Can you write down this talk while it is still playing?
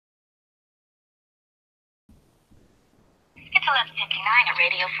KLF 59 at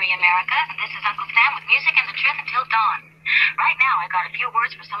Radio Free America. This is Uncle Sam with music and the truth until dawn. Right now, I got a few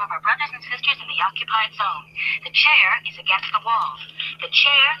words for some of our brothers and sisters in the occupied zone. The chair is against the wall. The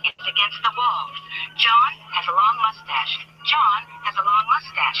chair is against the wall. John has a long mustache. John has a long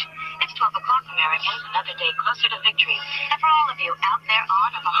mustache. It's 12 o'clock, Americans, another day closer to victory. And for all of you out there on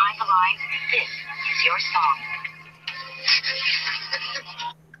or behind the lines, this is your song.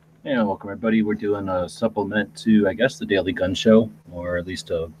 Yeah, welcome everybody. We're doing a supplement to, I guess, the Daily Gun Show, or at least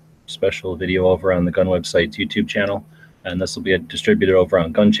a special video over on the Gun Website's YouTube channel. And this will be distributed over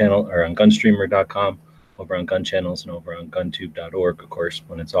on Gun Channel or on Gunstreamer.com, over on Gun Channels, and over on GunTube.org, of course,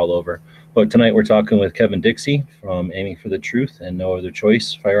 when it's all over. But tonight we're talking with Kevin Dixie from Aiming for the Truth and No Other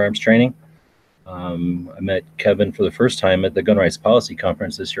Choice Firearms Training. I met Kevin for the first time at the Gun Rights Policy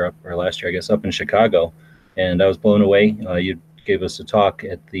Conference this year, or last year, I guess, up in Chicago, and I was blown away. You gave us a talk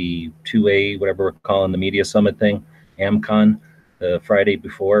at the 2A, whatever we're calling the media summit thing, AmCon, the Friday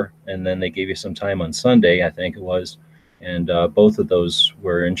before, and then they gave you some time on Sunday, I think it was, and both of those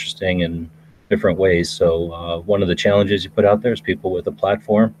were interesting in different ways. So one of the challenges you put out there is people with a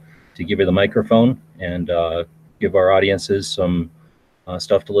platform to give you the microphone and give our audiences some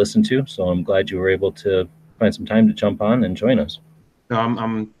stuff to listen to. So I'm glad you were able to find some time to jump on and join us.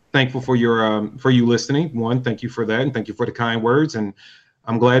 I'm thankful for you listening. One, thank you for that, and thank you for the kind words. And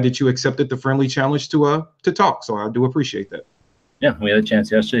I'm glad that you accepted the friendly challenge to talk. So I do appreciate that. Yeah, we had a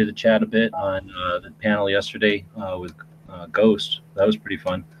chance yesterday to chat a bit on the panel yesterday with Ghost. That was pretty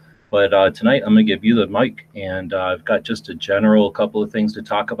fun. But tonight I'm going to give you the mic, and I've got just a general couple of things to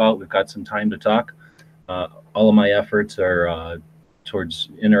talk about. We've got some time to talk. All of my efforts are towards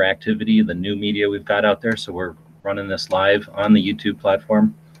interactivity, the new media we've got out there. So we're running this live on the YouTube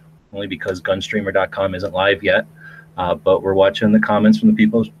platform, only because Gunstreamer.com isn't live yet. But we're watching the comments from the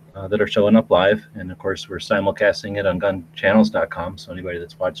people that are showing up live. And of course, we're simulcasting it on gunchannels.com. So anybody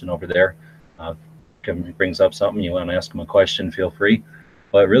that's watching over there, Kevin brings up something, you want to ask him a question, feel free.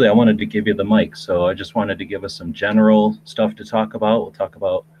 But really, I wanted to give you the mic. So I just wanted to give us some general stuff to talk about. We'll talk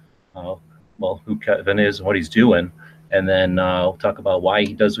about, well, who Kevin is and what he's doing. And then we'll talk about why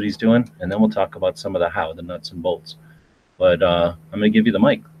he does what he's doing. And then we'll talk about some of the how, the nuts and bolts. But I'm going to give you the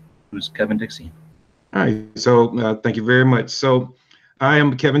mic. Who's Kevin Dixie? All right. So thank you very much. So I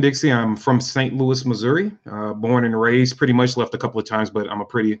am Kevin Dixie. I'm from St. Louis, Missouri, born and raised, pretty much left a couple of times, but I'm a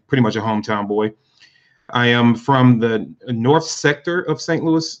pretty much a hometown boy. I am from the north sector of St.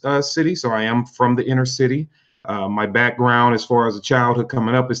 Louis City. So I am from the inner city. My background as far as a childhood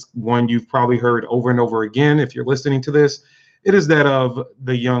coming up is one you've probably heard over and over again if you're listening to this. It is that of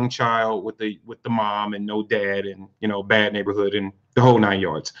the young child with the mom and no dad and, bad neighborhood and the whole 9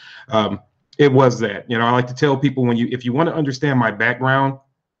 yards. It was that. I like to tell people if you want to understand my background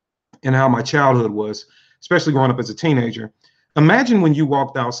and how my childhood was, especially growing up as a teenager, imagine when you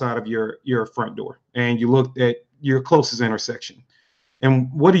walked outside of your front door and you looked at your closest intersection.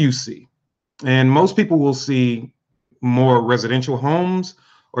 And what do you see? And most people will see more residential homes,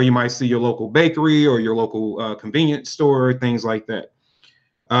 or you might see your local bakery or your local convenience store, things like that.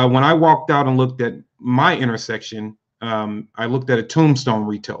 When I walked out and looked at my intersection, I looked at a tombstone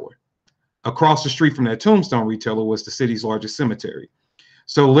retailer. Across the street from that tombstone retailer was the city's largest cemetery.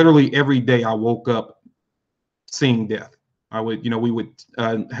 So literally every day I woke up seeing death. We would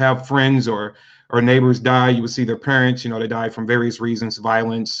have friends or neighbors die. You would see their parents, they died from various reasons,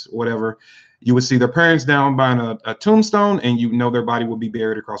 violence, whatever. You would see their parents down by a tombstone, and their body would be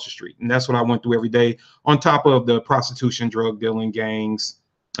buried across the street. And that's what I went through every day, on top of the prostitution, drug dealing, gangs,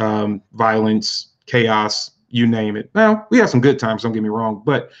 violence, chaos, you name it. Now, we have some good times, don't get me wrong,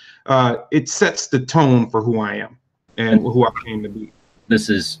 but it sets the tone for who I am and who I came to be.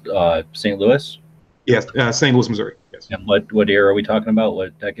 This is St. Louis? Yes, St. Louis, Missouri. Yes. And what era are we talking about?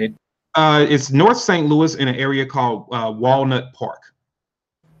 What decade? It's North St. Louis in an area called Walnut Park.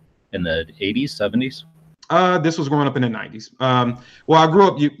 In the 80s, 70s? This was growing up in the 90s. Well, I grew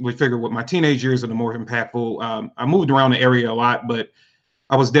up, we figured what my teenage years are the more impactful. I moved around the area a lot, but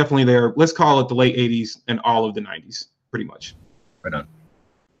I was definitely there. Let's call it the late 80s and all of the 90s, pretty much. Right on.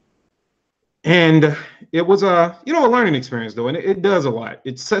 And it was a learning experience, though, and it does a lot.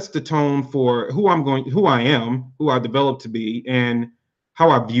 It sets the tone for who I am, who I developed to be, and how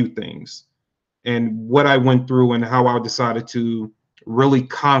I view things, and what I went through, and how I decided to really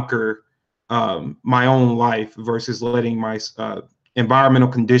conquer my own life versus letting my environmental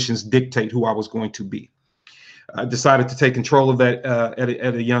conditions dictate who I was going to be. I decided to take control of that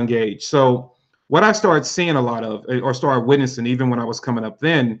at a young age. So what I started seeing a lot of, or started witnessing even when I was coming up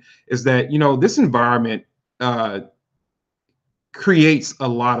then, is that, this environment creates a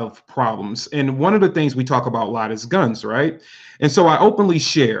lot of problems. And one of the things we talk about a lot is guns, right? And so I openly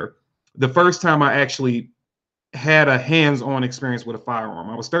share the first time I actually had a hands-on experience with a firearm.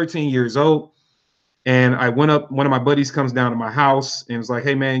 I was 13 years old, and I went up. One of my buddies comes down to my house and was like,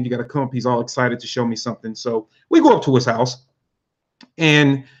 "Hey man, you got to come up." He's all excited to show me something. So we go up to his house,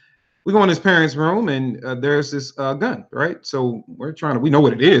 and we go in his parents' room, and there's this gun, right? So we know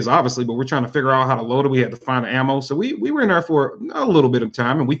what it is, obviously, but we're trying to figure out how to load it. We had to find the ammo. So we were in there for a little bit of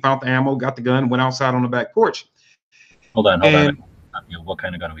time, and we found the ammo, got the gun, went outside on the back porch. Hold on. What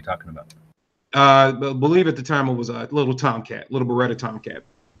kind of gun are we talking about? I believe at the time it was a little Tomcat, little Beretta Tomcat.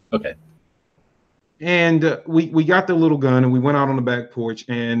 Okay. And we got the little gun, and we went out on the back porch,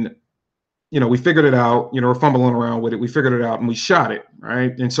 and we figured it out. We're fumbling around with it. We figured it out, and we shot it,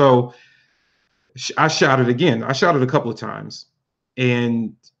 right? And so I shot it again. I shot it a couple of times,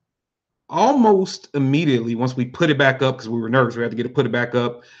 and almost immediately, once we put it back up, because we were nervous, we had to put it back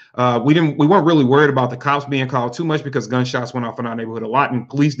up. We weren't really worried about the cops being called too much, because gunshots went off in our neighborhood a lot, and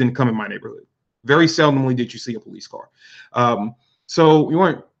police didn't come in my neighborhood. Very seldomly did you see a police car. So we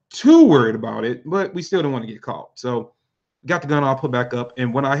weren't too worried about it, but we still didn't want to get caught. So got the gun all put back up.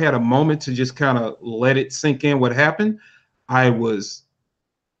 And when I had a moment to just kind of let it sink in what happened, I was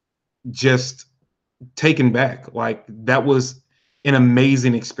just taken back. Like, that was an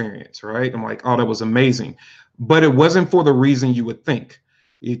amazing experience, right? I'm like, oh, that was amazing. But it wasn't for the reason you would think.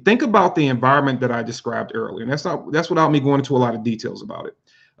 You think about the environment that I described earlier, and that's without me going into a lot of details about it.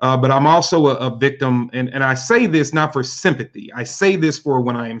 But I'm also a victim, and I say this not for sympathy. I say this for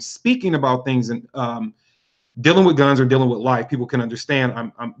when I am speaking about things and dealing with guns or dealing with life, people can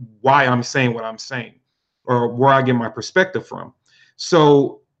understand why I'm saying what I'm saying, or where I get my perspective from.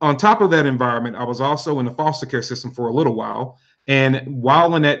 So on top of that environment, I was also in the foster care system for a little while. And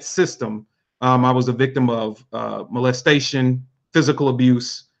while in that system, I was a victim of molestation, physical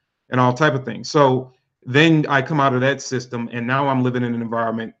abuse, and all type of things. So then I come out of that system, and now I'm living in an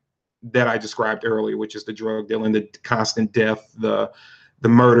environment that I described earlier, which is the drug dealing, the constant death, the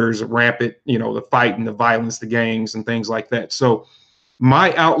murders, rampant, the fight and the violence, the gangs and things like that. So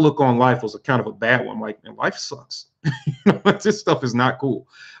my outlook on life was a kind of a bad one. Like, man, life sucks. This stuff is not cool.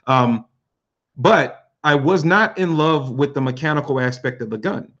 But I was not in love with the mechanical aspect of the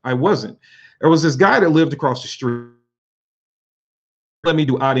gun. I wasn't. There was this guy that lived across the street. Let me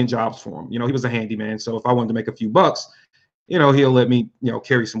do odd end jobs for him. He was a handyman. So if I wanted to make a few bucks, he'll let me,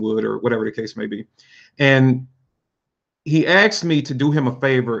 carry some wood or whatever the case may be. And he asked me to do him a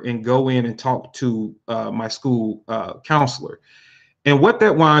favor and go in and talk to my school counselor. And what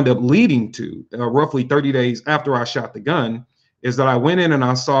that wound up leading to, roughly 30 days after I shot the gun, is that I went in and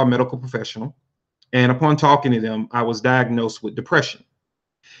I saw a medical professional. And upon talking to them, I was diagnosed with depression.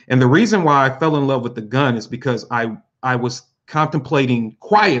 And the reason why I fell in love with the gun is because I was contemplating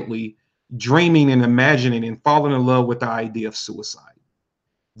quietly, dreaming and imagining and falling in love with the idea of suicide.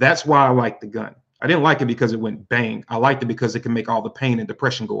 That's why I liked the gun. I didn't like it because it went bang. I liked it because it can make all the pain and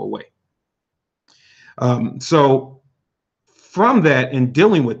depression go away. So from that and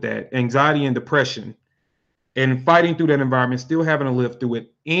dealing with that anxiety and depression and fighting through that environment, still having to live through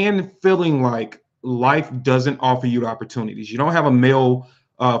it, and feeling like life doesn't offer you the opportunities. You don't have a male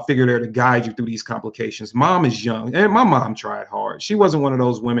figure there to guide you through these complications. Mom is young, and my mom tried hard. She wasn't one of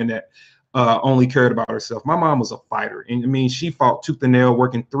those women that only cared about herself. My mom was a fighter, and I mean, she fought tooth and nail,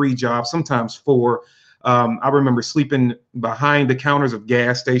 working 3 jobs, sometimes 4. I remember sleeping behind the counters of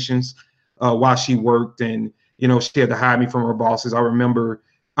gas stations while she worked, and she had to hide me from her bosses. I remember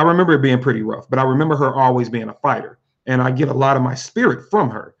it being pretty rough, but I remember her always being a fighter, and I get a lot of my spirit from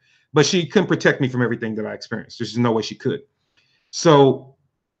her. But she couldn't protect me from everything that I experienced. There's just no way she could. So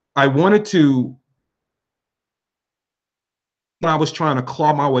I wanted to, when I was trying to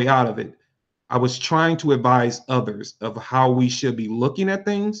claw my way out of it, I was trying to advise others of how we should be looking at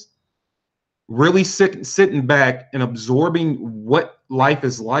things, really sitting back and absorbing what life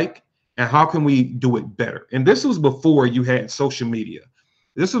is like and how can we do it better. And this was before you had social media.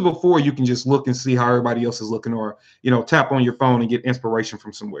 This was before you can just look and see how everybody else is looking, or, tap on your phone and get inspiration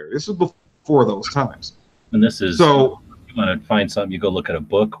from somewhere. This was before those times. And this is, so you want to find something, you go look at a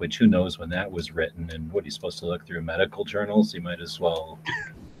book, which who knows when that was written, and what are you supposed to look through medical journals? You might as well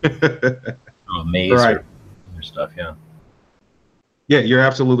a maze right. or stuff. Yeah, you're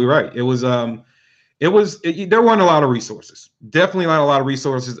absolutely right. It was there weren't a lot of resources. Definitely not a lot of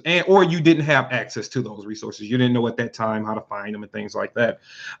resources, or you didn't have access to those resources. You didn't know at that time how to find them and things like that.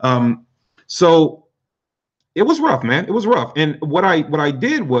 So it was rough, man. It was rough. And what I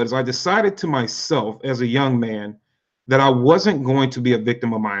did was I decided to myself as a young man that I wasn't going to be a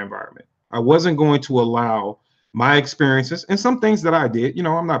victim of my environment. I wasn't going to allow my experiences, and some things that I did. You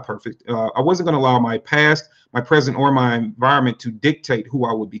know, I'm not perfect. I wasn't going to allow my past, my present, or my environment to dictate who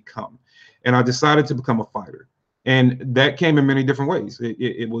I would become. And I decided to become a fighter. And that came in many different ways.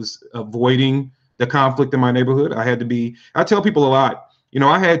 It was avoiding the conflict in my neighborhood. I tell people a lot, you know,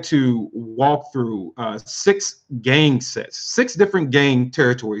 I had to walk through 6 gang sets, 6 different gang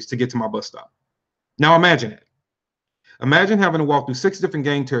territories to get to my bus stop. Now imagine it. Imagine having to walk through 6 different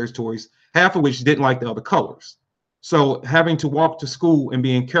gang territories, half of which didn't like the other colors. So having to walk to school and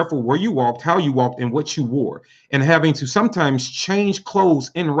being careful where you walked, how you walked, and what you wore, and having to sometimes change clothes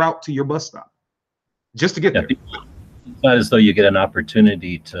en route to your bus stop just to get there. It's not as though you get an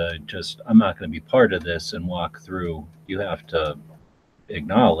opportunity to just, I'm not going to be part of this and walk through. You have to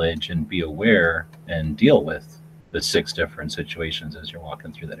acknowledge and be aware and deal with the 6 different situations as you're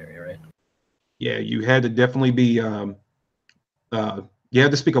walking through that area, right? Yeah, you had to definitely be, you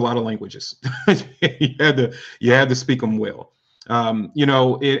had to speak a lot of languages. you had to speak them well. You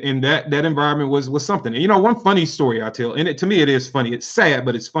know, and that environment was something. You know, one funny story I tell, and to me it is funny. It's sad,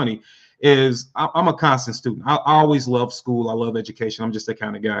 but it's funny. Is I'm a constant student. I always love school. I love education. I'm just that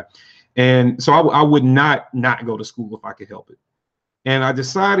kind of guy. And so I would not go to school if I could help it. And I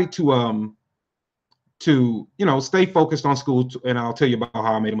decided to you know, stay focused on school. And I'll tell you about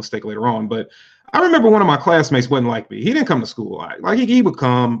how I made a mistake later on. But I remember one of my classmates wasn't like me. He didn't come to school a lot. Like he would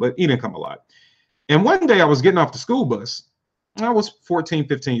come, but he didn't come a lot. And one day I was getting off the school bus. I was 14,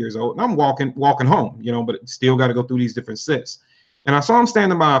 15 years old, and I'm walking home, you know, but still got to go through these different sets. And I saw him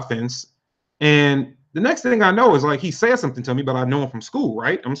standing by a fence. And the next thing I know is like he said something to me, but I know him from school,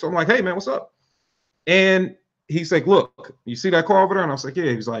 right? So I'm like, hey, man, what's up? And he's like, look, you see that car over there? And I was like,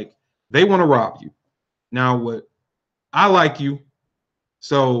 yeah. He's like, they want to rob you. Now, what? I like you,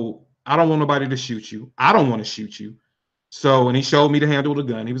 so I don't want nobody to shoot you. I don't want to shoot you. So, and he showed me the handle of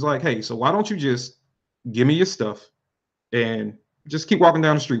the gun. He was like, hey, so why don't you just give me your stuff and just keep walking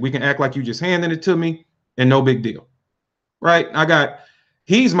down the street? We can act like you just handing it to me and no big deal. Right?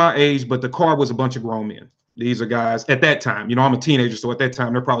 He's my age, but the car was a bunch of grown men. These are guys at that time, you know, I'm a teenager. So at that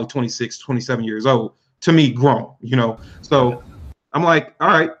time, they're probably 26, 27 years old. To me, grown, you know. So I'm like, all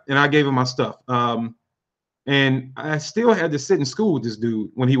right. And I gave him my stuff. And I still had to sit in school with this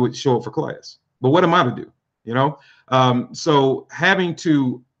dude when he would show up for class. But what am I to do? You know? So having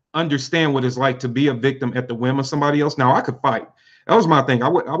to understand what it's like to be a victim at the whim of somebody else. Now I could fight. That was my thing. I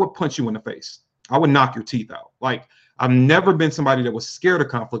would punch you in the face. I would knock your teeth out. Like, I've never been somebody that was scared of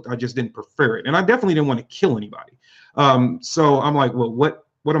conflict. I just didn't prefer it. And I definitely didn't want to kill anybody. So I'm like, well, what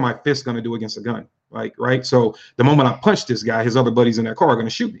are my fists going to do against a gun? Like, right. So the moment I punch this guy, his other buddies in that car are going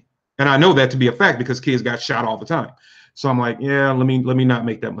to shoot me. And I know that to be a fact because kids got shot all the time. So I'm like, yeah, let me not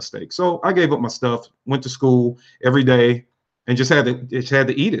make that mistake. So I gave up my stuff, went to school every day, and just had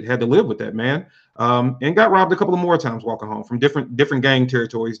to eat it, had to live with that, man. And got robbed a couple of more times walking home from different gang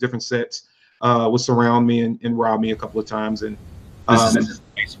territories, different sets. Would surround me and rob me a couple of times. And This is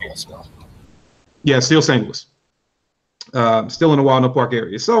baseball stuff. Yeah, still St. Louis, still in the Walnut Park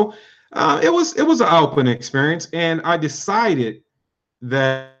area. So it was an eye-opening experience, and I decided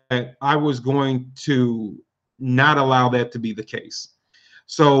that I was going to not allow that to be the case.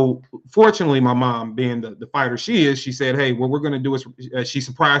 So fortunately, my mom, being the fighter she is, she said, hey, what we're going to do is she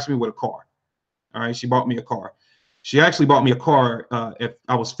surprised me with a car. All right, she bought me a car. She actually bought me a car if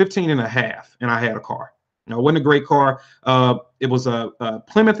I was 15 and a half, and I had a car. Now, it wasn't a great car. It was a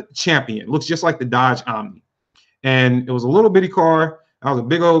Plymouth Champion. It looks just like the Dodge Omni. And it was a little bitty car. I was a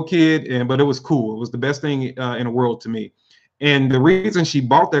big old kid, but it was cool. It was the best thing in the world to me. And the reason she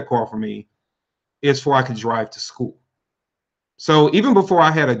bought that car for me is for I could drive to school. So even before I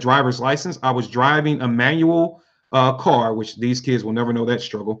had a driver's license, I was driving a manual car, which these kids will never know that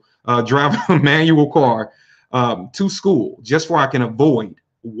struggle, driving a manual car to school just so I can avoid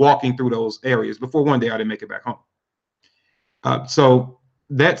walking through those areas before one day I didn't make it back home. So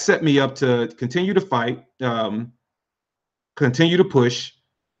that set me up to continue to fight, continue to push.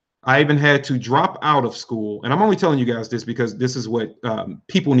 I even had to drop out of school. And I'm only telling you guys this because this is what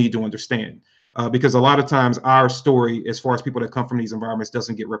people need to understand. Because a lot of times our story, as far as people that come from these environments,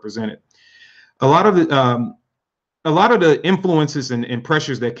 doesn't get represented. A lot of the influences and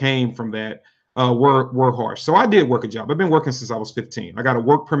pressures that came from that were harsh. So I did work a job. I've been working since I was 15. I got a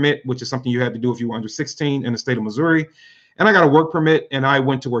work permit, which is something you had to do if you were under 16 in the state of Missouri. And I got a work permit, and I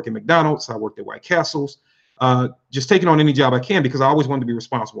went to work at McDonald's. I worked at White Castles, just taking on any job I can because I always wanted to be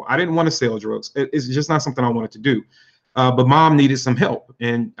responsible. I didn't want to sell drugs. It's just not something I wanted to do. But mom needed some help,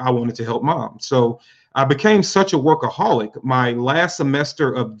 and I wanted to help mom. So I became such a workaholic. My last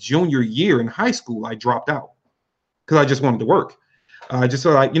semester of junior year in high school, I dropped out because I just wanted to work. Just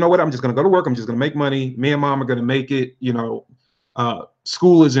so like, you know what, I'm just going to go to work. I'm just going to make money. Me and mom are going to make it. You know,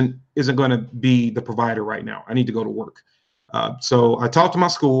 school isn't going to be the provider right now. I need to go to work. So I talked to my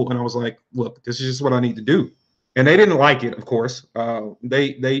school and I was like, look, this is just what I need to do. And they didn't like it, of course.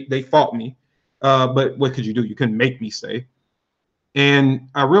 They fought me. But what could you do? You couldn't make me stay. And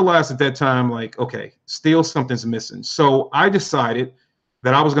I realized at that time, like, okay, still something's missing. So I decided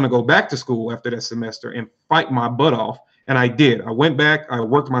that I was going to go back to school after that semester and fight my butt off. And I did. I went back, I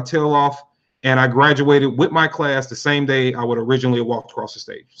worked my tail off, and I graduated with my class the same day I would originally have walked across the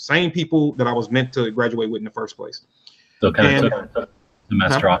stage. Same people that I was meant to graduate with in the first place. So kind of took a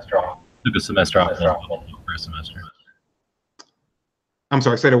semester off. Took a semester off for a semester. I'm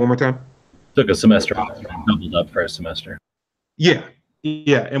sorry, say that one more time. Took a semester off and doubled up for a semester. Yeah.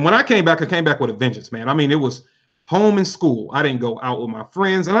 And when I came back with a vengeance, man. I mean, it was home and school. I didn't go out with my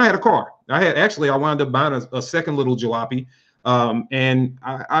friends, and I had a car. I wound up buying a second little jalopy. And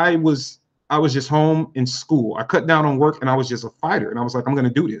I was just home in school. I cut down on work, and I was just a fighter. And I was like, I'm going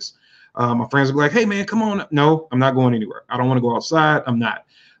to do this. My friends would be like, hey, man, come on. No, I'm not going anywhere. I don't want to go outside. I'm not.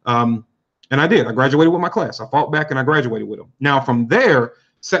 And I did. I graduated with my class. I fought back, and I graduated with them. Now, from there,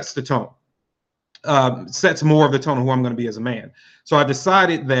 sets the tone. Sets more of the tone of who I'm going to be as a man. So I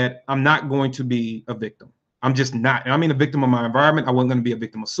decided that I'm not going to be a victim. I'm just not. And I mean, a victim of my environment. I wasn't going to be a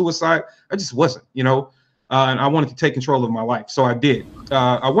victim of suicide. I just wasn't, you know, and I wanted to take control of my life. So I did.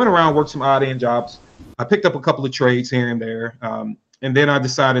 I went around, worked some odd end jobs. I picked up a couple of trades here and there. And then I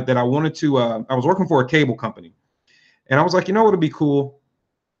decided that I wanted to, I was working for a cable company. And I was like, you know what would be cool?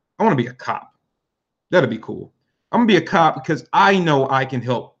 I want to be a cop. That'd be cool. I'm going to be a cop because I know I can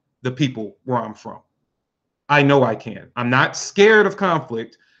help the people where I'm from. I know I can. I'm not scared of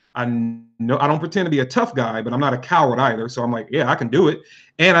conflict. I know I don't pretend to be a tough guy, but I'm not a coward either. So I'm like, yeah, I can do it.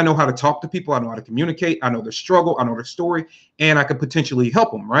 And I know how to talk to people. I know how to communicate. I know their struggle. I know their story. And I could potentially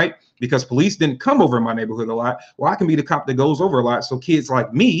help them, right? Because police didn't come over in my neighborhood a lot. Well, I can be the cop that goes over a lot. So kids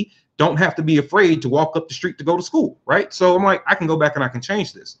like me don't have to be afraid to walk up the street to go to school, right? So I'm like, I can go back and I can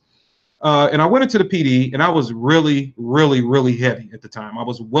change this. And I went into the PD, and I was really, really, really heavy at the time. I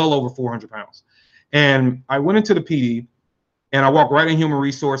was well over 400 pounds. And I went into the PD, and I walked right in human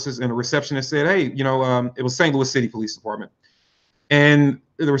resources, and the receptionist said, hey, you know, it was St. Louis City Police Department. And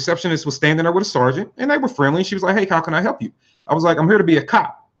the receptionist was standing there with a sergeant, and they were friendly. She was like, hey, how can I help you? I was like, I'm here to be a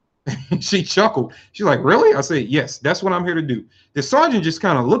cop. She chuckled. She's like, really? I said, yes, that's what I'm here to do. The sergeant just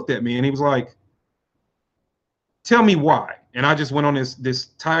kind of looked at me, and he was like, tell me why. And I just went on this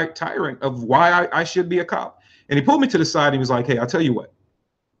tirade of why I should be a cop. And he pulled me to the side, and he was like, hey, I'll tell you what.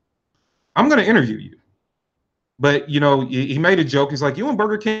 I'm going to interview you. But, you know, he made a joke. He's like, you and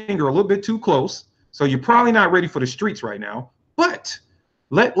Burger King are a little bit too close. So you're probably not ready for the streets right now. But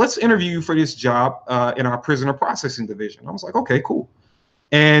let's interview you for this job in our prisoner processing division. I was like, okay, cool.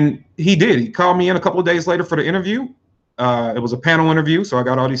 And he did. He called me in a couple of days later for the interview. It was a panel interview. So I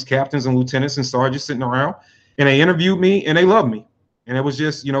got all these captains and lieutenants and sergeants sitting around. And they interviewed me, and they loved me. And it was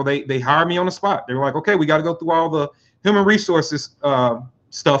just, you know, they hired me on the spot. They were like, okay, we got to go through all the human resources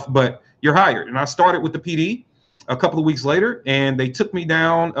stuff, but you're hired. And I started with the PD a couple of weeks later, and they took me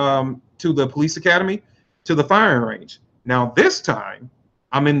down to the police academy, to the firing range. Now, this time,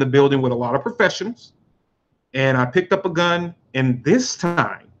 I'm in the building with a lot of professionals, and I picked up a gun, and this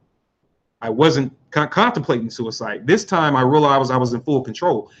time, I wasn't contemplating suicide. This time, I realized I was in full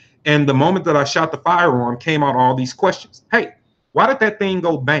control. And the moment that I shot the firearm, came out all these questions. Hey, why did that thing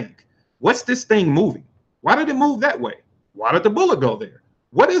go bang? What's this thing moving? Why did it move that way? Why did the bullet go there?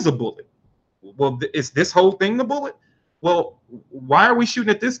 What is a bullet? Well, is this whole thing the bullet? Well, why are we shooting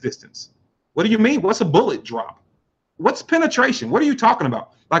at this distance? What do you mean? What's a bullet drop? What's penetration? What are you talking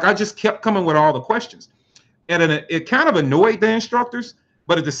about? Like, I just kept coming with all the questions. And it kind of annoyed the instructors,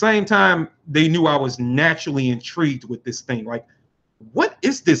 but at the same time, they knew I was naturally intrigued with this thing. Like, what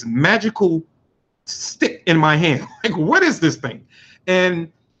is this magical stick in my hand? Like, what is this thing?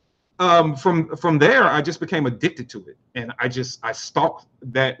 And from there, I just became addicted to it. And I stalked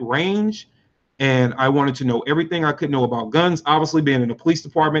that range, and I wanted to know everything I could know about guns. Obviously, being in the police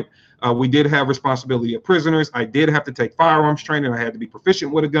department, we did have responsibility of prisoners. I did have to take firearms training. I had to be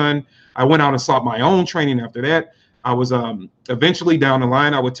proficient with a gun. I went out and sought my own training after that. I was eventually down the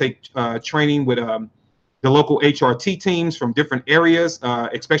line, I would take training with the local HRT teams from different areas,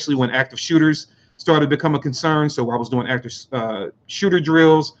 especially when active shooters started to become a concern. So I was doing active shooter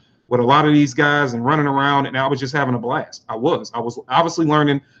drills with a lot of these guys and running around, and I was just having a blast. I was obviously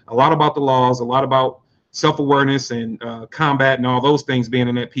learning a lot about the laws, a lot about self-awareness and combat and all those things being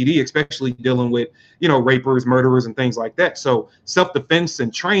in that PD, especially dealing with, you know, rapers, murderers, and things like that. So self-defense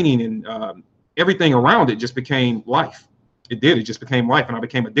and training and everything around it just became life. It did. It just became life, and I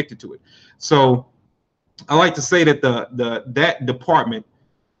became addicted to it. So I like to say that that department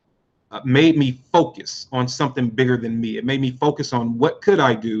made me focus on something bigger than me. It made me focus on what could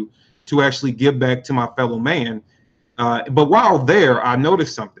I do to actually give back to my fellow man. But while there, I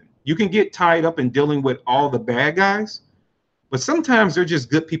noticed something. You can get tied up in dealing with all the bad guys, but sometimes they're just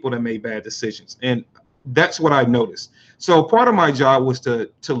good people that made bad decisions. And that's what I noticed. So part of my job was to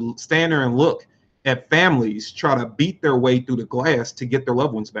stand there and look at families try to beat their way through the glass to get their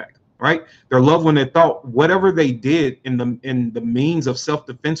loved ones back, right? Their loved one that thought whatever they did in the means of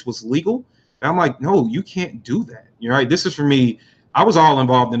self-defense was legal. And I'm like, no, you can't do that. You're right. This is for me. I was all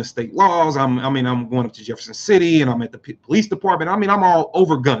involved in the state laws. I'm going up to Jefferson City, and I'm at the police department. I'm all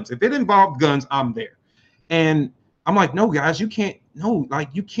over guns. If it involved guns, I'm there. And I'm like, no, guys, you can't. No, like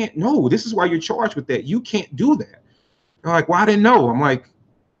you can't. No, this is why you're charged with that. You can't do that. They're like, well, I didn't know. I'm like,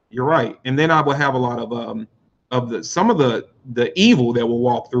 you're right. And then I would have a lot of some of the evil that will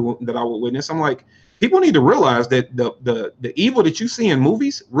walk through that I will witness. I'm like, people need to realize that the evil that you see in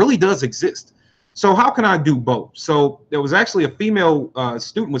movies really does exist. So how can I do both? So there was actually a female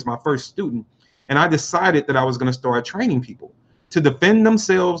student was my first student, and I decided that I was going to start training people to defend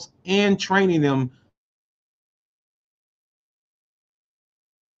themselves and training them.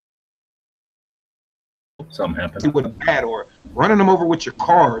 Something happened with a bat, or running them over with your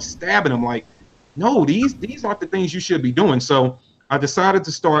car, or stabbing them. Like, no, these aren't the things you should be doing. So I decided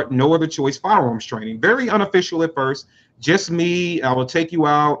to start No Other Choice firearms training. Very unofficial at first, just me. I would take you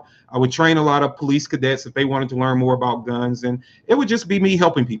out. I would train a lot of police cadets if they wanted to learn more about guns, and it would just be me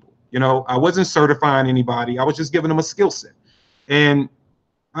helping people. You know, I wasn't certifying anybody. I was just giving them a skill set, and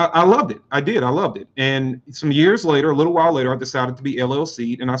I loved it. I did. I loved it. And some years later, a little while later, I decided to be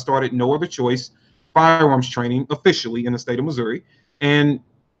LLC'd, and I started No Other Choice firearms training officially in the state of Missouri. And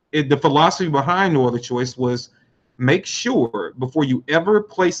the philosophy behind No Other Choice was make sure before you ever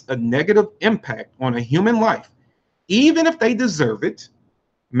place a negative impact on a human life, even if they deserve it,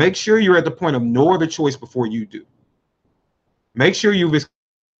 make sure you're at the point of no other choice before you do. Make sure you've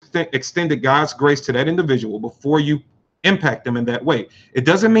extended God's grace to that individual before you impact them in that way. It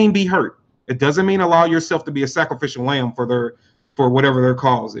doesn't mean be hurt. It doesn't mean allow yourself to be a sacrificial lamb for whatever their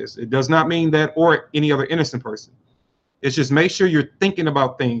cause is. It does not mean that, or any other innocent person. It's just make sure you're thinking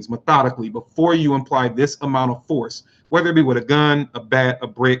about things methodically before you apply this amount of force, whether it be with a gun, a bat, a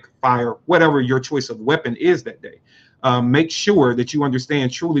brick, fire, whatever your choice of weapon is that day. Make sure that you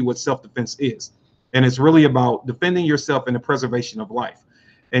understand truly what self-defense is. And it's really about defending yourself and the preservation of life.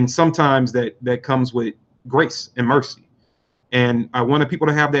 And sometimes that comes with grace and mercy. And I wanted people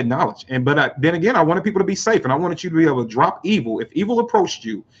to have that knowledge. But then again, I wanted people to be safe, and I wanted you to be able to drop evil. If evil approached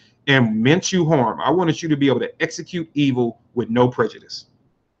you and meant you harm, I wanted you to be able to execute evil with no prejudice.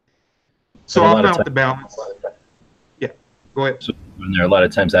 So I found the balance. Yeah, go ahead. So there are a lot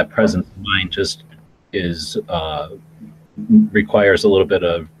of times that presence of mind just requires a little bit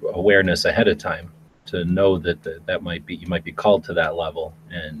of awareness ahead of time to know that you might be called to that level.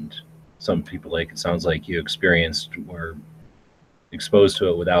 And some people, like it sounds like you were exposed to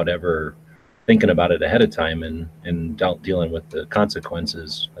it without ever thinking about it ahead of time, and dealing with the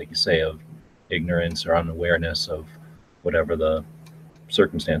consequences, like you say, of ignorance or unawareness of whatever the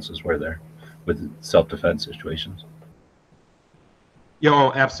circumstances were there with self-defense situations.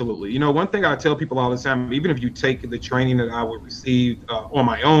 Yo, absolutely. You know, one thing I tell people all the time, even if you take the training that I would receive on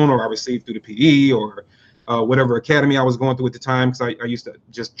my own, or I received through the PE, or whatever academy I was going through at the time, because I used to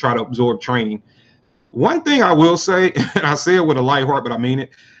just try to absorb training. One thing I will say, and I say it with a light heart, but I mean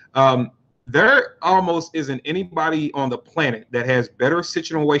it, there almost isn't anybody on the planet that has better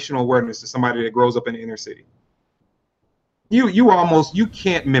situational awareness than somebody that grows up in the inner city. You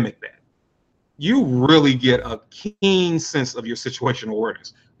can't mimic that. You really get a keen sense of your situational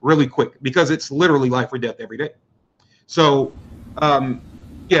awareness really quick, because it's literally life or death every day. So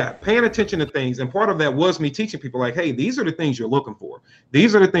yeah, paying attention to things. And part of that was me teaching people, like, hey, these are the things you're looking for.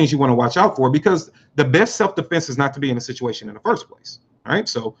 These are the things you want to watch out for, because the best self-defense is not to be in a situation in the first place. All right.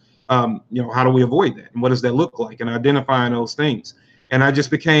 So, you know, how do we avoid that? And what does that look like? And identifying those things. And I just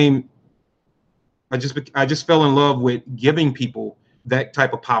fell in love with giving people that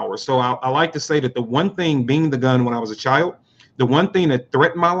type of power. So I like to say that the one thing, being the gun when I was a child, the one thing that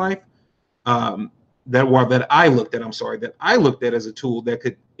threatened my life, that I looked at as a tool that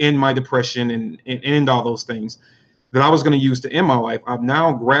could end my depression and end all those things that I was going to use to end my life, I've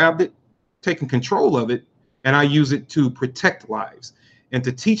now grabbed it, taken control of it, and I use it to protect lives and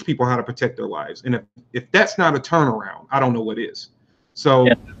to teach people how to protect their lives. And if that's not a turnaround, I don't know what is. So,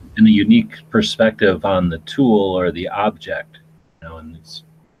 yeah, and a unique perspective on the tool or the object, you know, and it's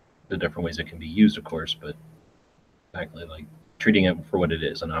the different ways it can be used, of course, but Exactly, like treating it for what it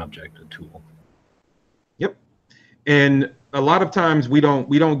is, an object, a tool. Yep. And a lot of times we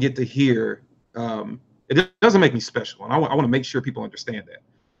don't get to hear. It doesn't make me special, and I want to make sure people understand that.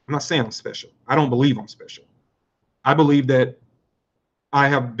 I'm not saying I'm special. I don't believe I'm special. I believe that I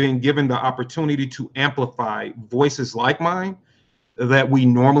have been given the opportunity to amplify voices like mine that we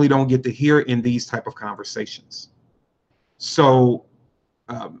normally don't get to hear in these type of conversations. So,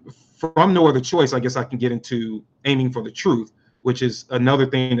 from no other choice, I guess I can get into aiming for the truth, which is another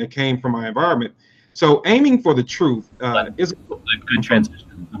thing that came from my environment. So, aiming for the truth is a good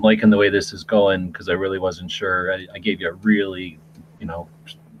transition. I'm liking the way this is going because I really wasn't sure. I gave you a really,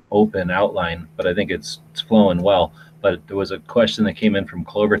 open outline, but I think it's flowing well. But there was a question that came in from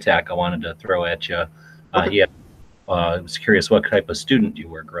CloverTac I wanted to throw at you. Okay. I was curious what type of student you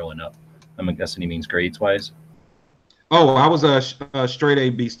were growing up. I'm guessing he means grades wise. Oh, I was a straight A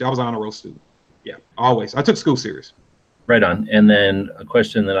B student. I was an honor roll student. Yeah, always. I took school serious. Right on. And then a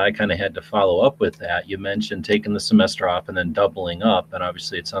question that I kind of had to follow up with that. You mentioned taking the semester off and then doubling up. And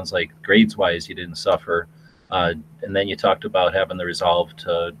obviously it sounds like grades wise, you didn't suffer. And then you talked about having the resolve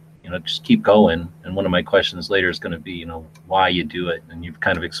to, just keep going. And one of my questions later is going to be, why you do it. And you've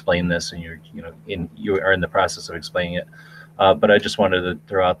kind of explained this and you are in the process of explaining it. But I just wanted to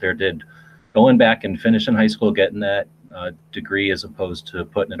throw out there, did going back and finishing high school, getting that degree as opposed to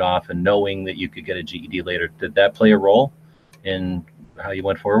putting it off and knowing that you could get a GED later, did that play a role in how you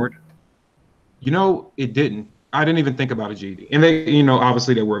went forward? It didn't. I didn't even think about a GED, and they,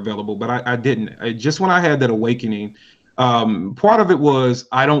 obviously they were available, but I didn't. Just when I had that awakening, part of it was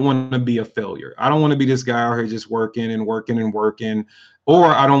I don't want to be a failure. I don't want to be this guy out here just working and working and working, or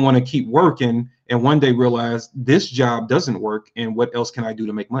I don't want to keep working and one day realize this job doesn't work, and what else can I do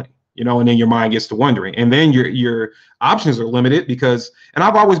to make money? And then your mind gets to wondering, and then your options are limited because, and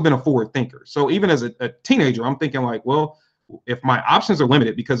I've always been a forward thinker. So even as a teenager, I'm thinking like, well, if my options are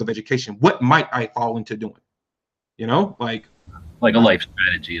limited because of education, what might I fall into doing? Like a life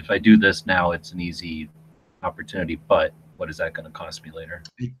strategy. If I do this now, it's an easy opportunity, but what is that going to cost me later?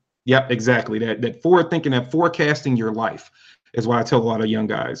 Yeah, exactly. That forward thinking, that forecasting your life is what I tell a lot of young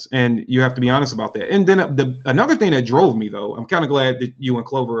guys, and you have to be honest about that. And then another thing that drove me, though, I'm kind of glad that you and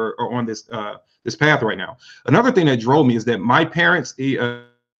Clover are on this path right now. Another thing that drove me is that my parents. Oh,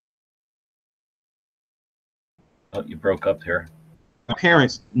 you broke up here. My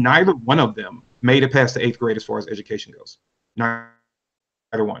parents, neither one of them made it past the 8th grade as far as education goes.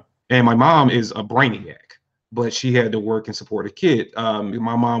 Neither one. And my mom is a brainiac, but she had to work and support a kid.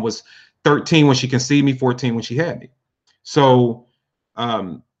 My mom was 13 when she conceived me, 14 when she had me. So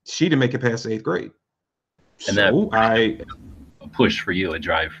she didn't make it past the 8th grade. And so a push for you, a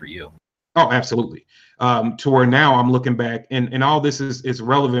drive for you. Oh, absolutely. To where now I'm looking back, and all this is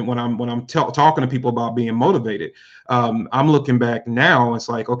relevant when I'm talking to people about being motivated. I'm looking back now. It's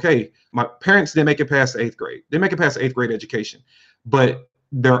like, okay, my parents didn't make it past the 8th grade. They make it past the 8th grade education, but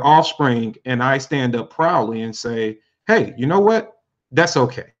their offspring, and I stand up proudly and say, hey, you know what? That's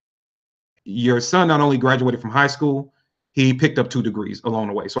okay. Your son not only graduated from high school, he picked up 2 degrees along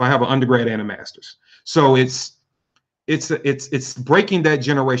the way. So I have an undergrad and a master's. So it's breaking that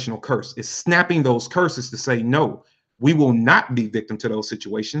generational curse. It's snapping those curses to say, no, we will not be victim to those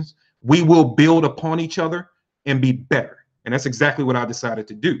situations. We will build upon each other and be better. And that's exactly what I decided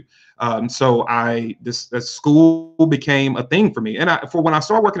to do. So this school became a thing for me. And for when I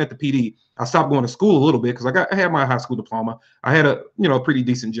started working at the PD, I stopped going to school a little bit because I had my high school diploma. I had a pretty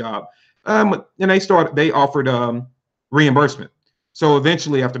decent job. And they offered reimbursement. So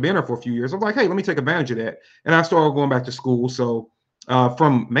eventually, after being there for a few years, I was like, hey, let me take advantage of that. And I started going back to school. So I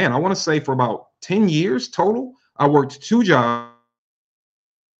want to say for about 10 years total, I worked 2 jobs.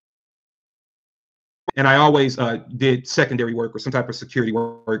 And I always did secondary work or some type of security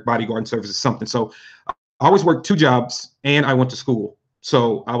work, bodyguard services, something. So I always worked 2 jobs and I went to school.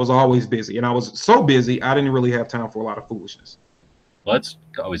 So I was always busy. And I was so busy, I didn't really have time for a lot of foolishness. Well, that's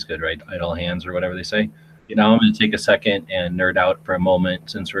always good, right? Idle hands or whatever they say. Now I'm going to take a second and nerd out for a moment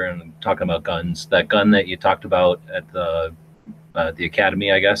since we're talking about guns. That gun that you talked about at the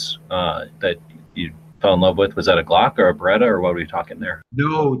academy, I guess, that you fell in love with, was that a Glock or a Beretta, or what were we talking there?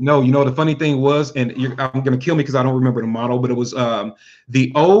 No. The funny thing was, and I'm going to kill me because I don't remember the model, but it was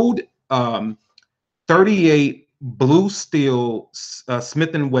the old 38 blue steel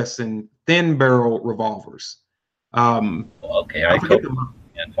Smith & Wesson thin barrel revolvers. Okay,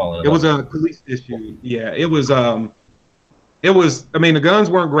 it was a police issue. Yeah, it was. I mean, the guns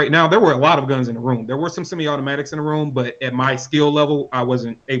weren't great. Now there were a lot of guns in the room. There were some semi-automatics in the room, but at my skill level, I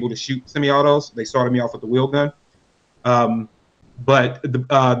wasn't able to shoot semi-autos. They started me off with the wheel gun. But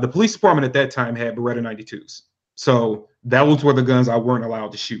the police department at that time had Beretta 92s. So those were the guns I weren't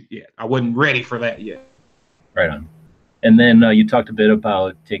allowed to shoot yet. I wasn't ready for that yet. Right on. And then you talked a bit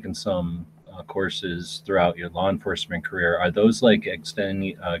about taking some courses throughout your law enforcement career. Are those like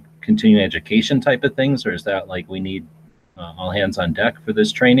extending continuing education type of things, or is that like we need all hands on deck for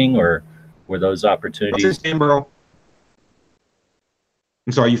this training, or were those opportunities? I'm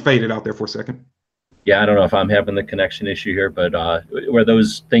sorry, you faded out there for a second. Yeah, I don't know if I'm having the connection issue here, but were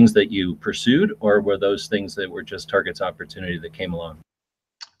those things that you pursued, or were those things that were just Target's opportunity that came along?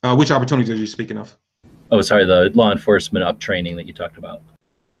 Which opportunities are you speaking of? Oh, sorry, the law enforcement up training that you talked about.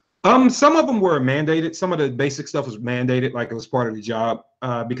 Some of them were mandated. Some of the basic stuff was mandated, like it was part of the job,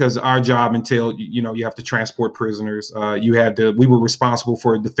 because our job entailed, you have to transport prisoners. We were responsible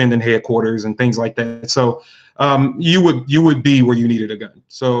for defending headquarters and things like that. So you would be where you needed a gun.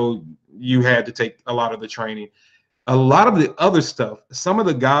 So you had to take a lot of the training. A lot of the other stuff, some of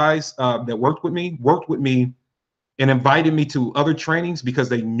the guys that worked with me and invited me to other trainings because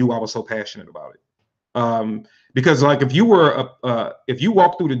they knew I was so passionate about it. Because like if you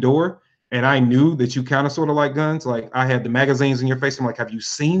walked through the door and I knew that you kind of sort of like guns, like I had the magazines in your face, I'm like, have you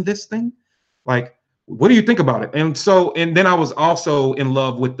seen this thing? Like, what do you think about it? And then I was also in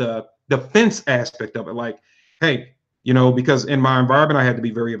love with the defense aspect of it. Like, hey, because in my environment, I had to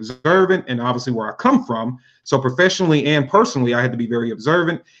be very observant, and obviously where I come from. So professionally and personally, I had to be very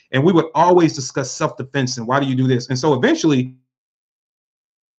observant, and we would always discuss self-defense and why do you do this? And so eventually,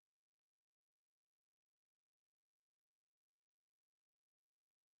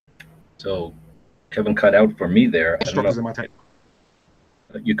 So Kevin cut out for me there. I don't know.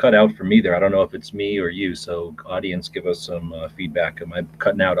 You cut out for me there. I don't know if it's me or you. So audience, give us some feedback. Am I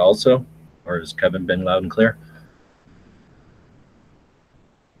cutting out also? Or has Kevin been loud and clear?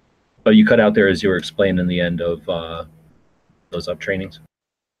 But you cut out there as you were explaining the end of those up trainings.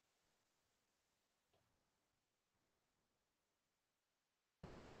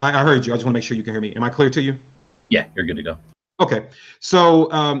 I heard you. I just want to make sure you can hear me. Am I clear to you? Yeah, you're good to go. Okay, so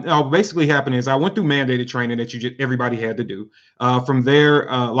what basically happened is I went through mandated training that everybody had to do. From there,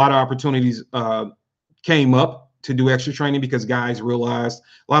 a lot of opportunities came up to do extra training because guys realized,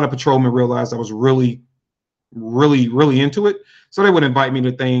 a lot of patrolmen realized I was really, really, really into it. So they would invite me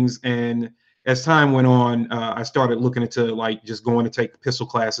to things, and as time went on, I started looking into like just going to take pistol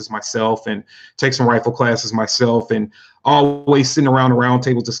classes myself and take some rifle classes myself, and always sitting around a round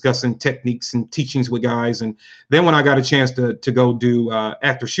table discussing techniques and teachings with guys. And then when I got a chance to go do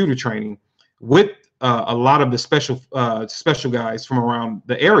active shooter training with a lot of the special guys from around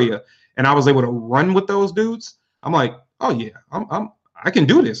the area, and I was able to run with those dudes, I'm like, oh yeah, I can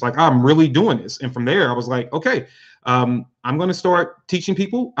do this. Like, I'm really doing this. And from there, I was like, okay, I'm going to start teaching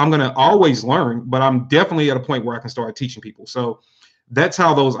people. I'm going to always learn, but I'm definitely at a point where I can start teaching people. So that's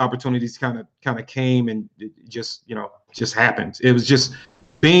how those opportunities kind of came, and it just happened. It was just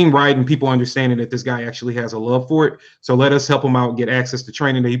being right and people understanding that this guy actually has a love for it. So let us help him out, get access to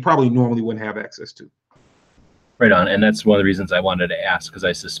training that he probably normally wouldn't have access to. Right on. And that's one of the reasons I wanted to ask, because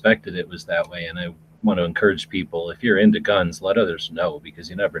I suspected it was that way. And I want to encourage people, if you're into guns, let others know, because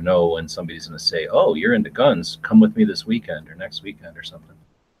you never know when somebody's going to say, oh, you're into guns, come with me this weekend or next weekend or something.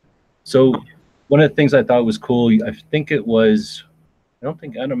 So one of the things I thought was cool, I think it was, I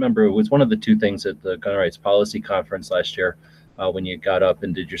don't remember, it was one of the two things at the Gun Rights Policy Conference last year, when you got up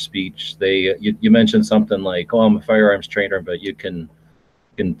and did your speech. You mentioned something like, oh, I'm a firearms trainer, but you can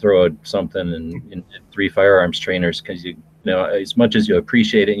throw something in 3 firearms trainers, because as much as you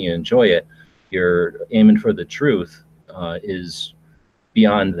appreciate it and you enjoy it, you're aiming for the truth is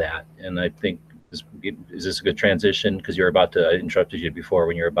beyond that. And I think, is this a good transition? Because you're about to, I interrupted you before,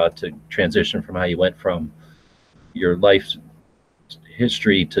 when you're about to transition from how you went from your life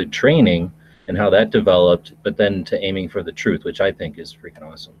history to training and how that developed, but then to aiming for the truth, which I think is freaking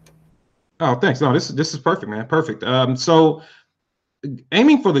awesome. Oh, thanks. No, this is perfect, man. Perfect. So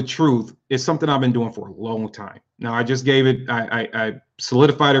aiming for the truth is something I've been doing for a long time. Now, I just gave it, I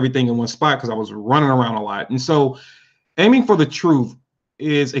solidified everything in one spot because I was running around a lot. And so aiming for the truth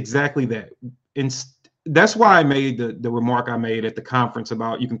is exactly that. And that's why I made the remark I made at the conference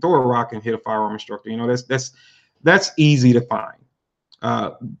about you can throw a rock and hit a firearm instructor. That's easy to find.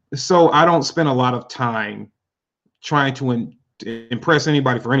 So I don't spend a lot of time trying to impress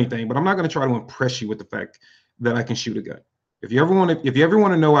anybody for anything, but I'm not going to try to impress you with the fact that I can shoot a gun. If you ever want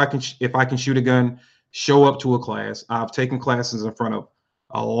to know if I can shoot a gun, show up to a class. I've taken classes in front of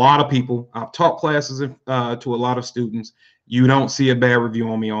a lot of people. I've taught classes to a lot of students. You don't see a bad review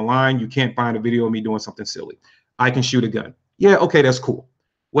on me online. You can't find a video of me doing something silly. I can shoot a gun. Yeah, okay, that's cool.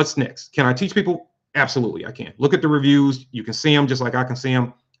 What's next? Can I teach people? Absolutely, I can. Look at the reviews. You can see them just like I can see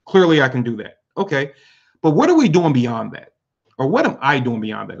them. Clearly, I can do that. Okay, But what are we doing beyond that? Or what am I doing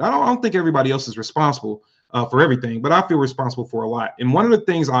beyond that? I don't think everybody else is responsible for everything, but I feel responsible for a lot. And one of the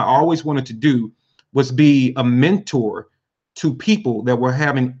things I always wanted to do was be a mentor to people that were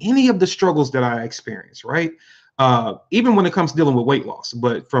having any of the struggles that I experienced, right? Even when it comes to dealing with weight loss,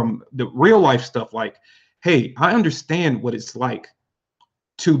 but from the real life stuff, like, hey, I understand what it's like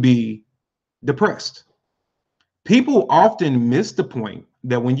to be depressed. People often miss the point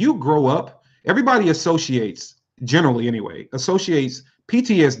that when you grow up, everybody associates, generally anyway, associates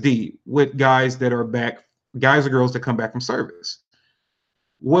PTSD with guys that are back, guys or girls that come back from service.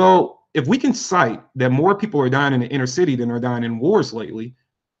 Well, if we can cite that more people are dying in the inner city than are dying in wars lately,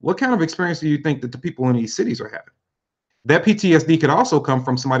 what kind of experience do you think that the people in these cities are having? That PTSD could also come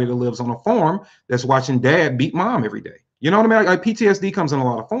from somebody that lives on a farm that's watching dad beat mom every day. You know what I mean? Like PTSD comes in a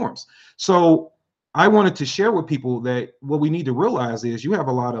lot of forms. So I wanted to share with people that what we need to realize is you have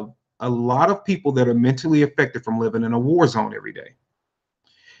a lot of people that are mentally affected from living in a war zone every day.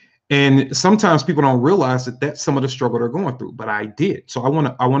 And sometimes people don't realize that that's some of the struggle they're going through, but I did. So I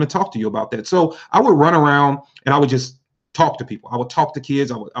want to talk to you about that. So I would run around and I would just talk to people. I would talk to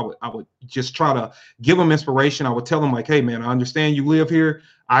kids. I would just try to give them inspiration. I would tell them like, hey man, I understand you live here.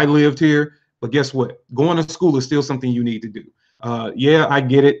 I lived here, but guess what? Going to school is still something you need to do. Yeah, I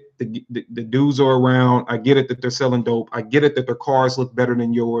get it. The dudes are around. I get it that they're selling dope. I get it that their cars look better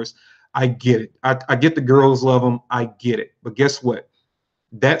than yours. I get it. I get the girls love them. I get it. But guess what?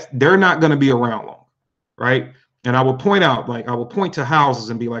 They're not going to be around long, right? And I will point out, like I will point to houses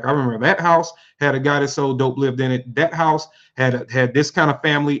and be like, I remember that house had a guy that sold dope lived in it. That house had this kind of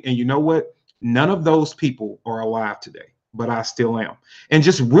family. And you know what? None of those people are alive today, but I still am. And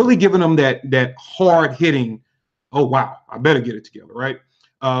just really giving them that hard hitting, oh, wow, I better get it together, right?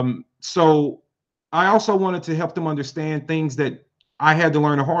 So I also wanted to help them understand things that I had to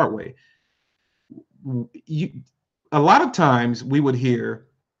learn the hard way. A lot of times we would hear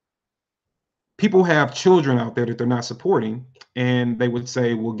people have children out there that they're not supporting, and they would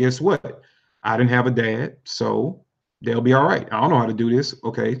say, well, guess what? I didn't have a dad, so they'll be all right. I don't know how to do this.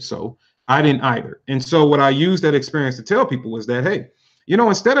 Okay, so I didn't either. And so what I used that experience to tell people was that, hey, you know,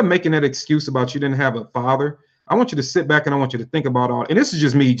 instead of making that excuse about you didn't have a father, I want you to sit back and I want you to think about all, and this is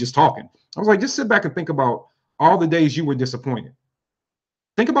just me just talking. I was like, just sit back and think about all the days you were disappointed.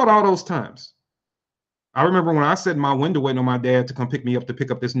 Think about all those times. I remember when I sat in my window waiting on my dad to come pick me up to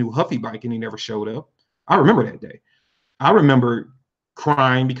pick up this new Huffy bike and he never showed up. I remember that day. I remember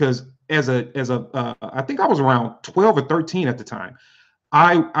crying because I think I was around 12 or 13 at the time.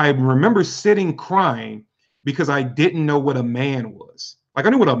 I remember sitting crying because I didn't know what a man was. Like I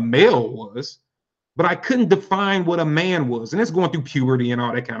knew what a male was, but I couldn't define what a man was. And it's going through puberty and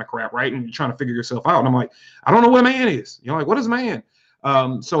all that kind of crap, right? And you're trying to figure yourself out. And I'm like, I don't know what a man is. You know, like, what is a man?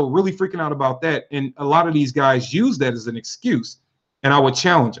 So really freaking out about that. And a lot of these guys use that as an excuse. And I would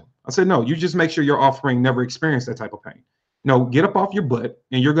challenge them. I said, no, you just make sure your offspring never experience that type of pain. No, get up off your butt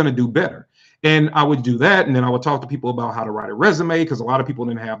and you're going to do better. And I would do that. And then I would talk to people about how to write a resume because a lot of people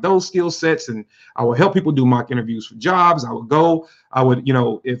didn't have those skill sets. And I would help people do mock interviews for jobs. I would, you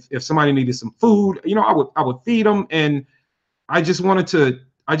know, if somebody needed some food, you know, I would feed them. And I just wanted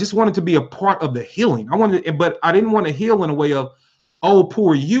to be a part of the healing. But I didn't want to heal in a way of, oh,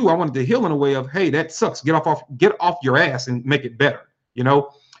 poor you. I wanted to heal in a way of, hey, that sucks. Get off your ass and make it better, you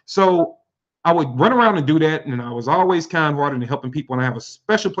know? So I would run around and do that. And I was always kind-hearted and helping people. And I have a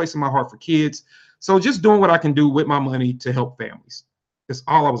special place in my heart for kids. So just doing what I can do with my money to help families. That's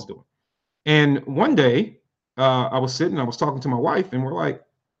all I was doing. And one day I was sitting, I was talking to my wife and we're like,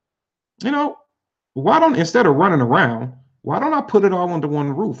 you know, instead of running around, why don't I put it all under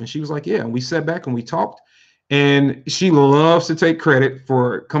one roof? And she was like, yeah. And we sat back and we talked. And she loves to take credit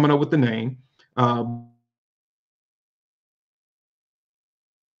for coming up with the name.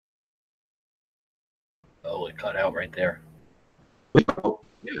 Oh, it cut out right there.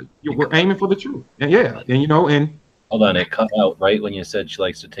 Yeah, we're aiming for the truth. Yeah, and you know, and hold on, it cut out right when you said she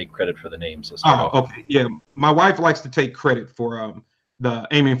likes to take credit for the name. So okay, yeah. My wife likes to take credit for the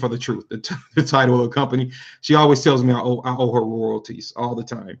aiming for the truth, the title of the company. She always tells me I owe her royalties all the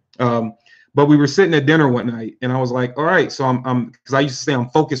time. But we were sitting at dinner one night and I was like, all right, so I'm because I used to say I'm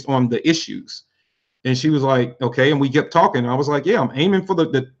focused on the issues. And she was like, okay. And we kept talking. And I was like, yeah, I'm aiming for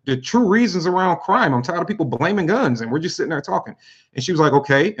the true reasons around crime. I'm tired of people blaming guns. And we're just sitting there talking. And she was like,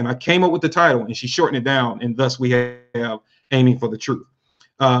 okay. And I came up with the title and she shortened it down. And thus we have aiming for the truth.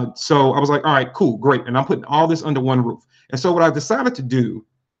 So I was like, all right, cool, great. And I'm putting all this under one roof. And so what I decided to do,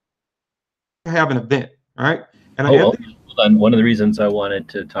 have an event, all right? And hold on. One of the reasons I wanted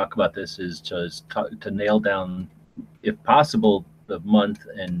to talk about this is to nail down, if possible, the month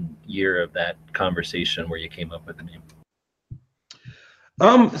and year of that conversation where you came up with the name.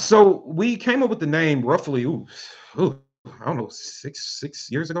 So we came up with the name roughly, I don't know, six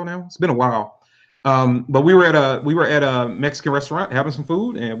years ago now. It's been a while. But we were at a Mexican restaurant having some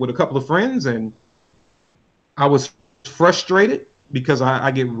food and with a couple of friends, and I was frustrated because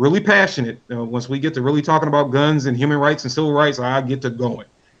I get really passionate once we get to really talking about guns and human rights and civil rights. I get to going,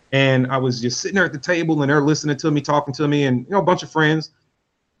 and I was just sitting there at the table and they're listening to me, talking to me, and a bunch of friends.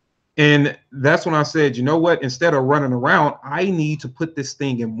 And that's when I said, you know what? Instead of running around, I need to put this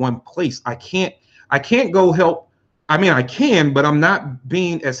thing in one place. I can't go help. I mean, I can, but I'm not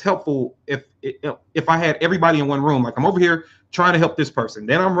being as helpful if I had everybody in one room. Like, I'm over here trying to help this person,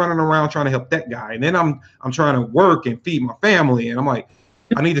 then I'm running around trying to help that guy, and then I'm trying to work and feed my family, and I'm like,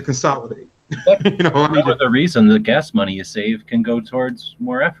 I need to consolidate. The reason the gas money you save can go towards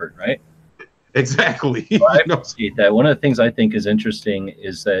more effort, right? Exactly. Well, I appreciate that. One of the things I think is interesting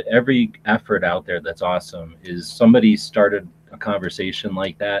is that every effort out there that's awesome is somebody started a conversation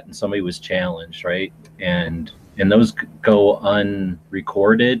like that and somebody was challenged, right? And those go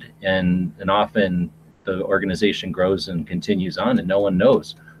unrecorded, and often the organization grows and continues on and no one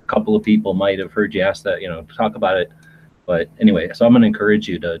knows. A couple of people might have heard you ask that, talk about it. But anyway, so I'm going to encourage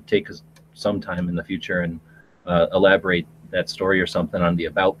you to take some time in the future and elaborate that story or something on the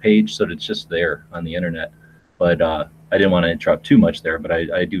about page so that it's just there on the internet. But I didn't want to interrupt too much there, but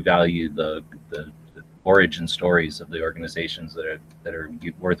I do value the origin stories of the organizations that are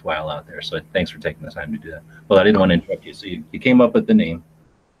worthwhile out there. So thanks for taking the time to do that. Well, I didn't want to interrupt you. So you came up with the name.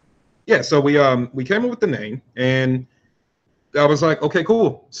 Yeah, so we came up with the name, and I was like, okay,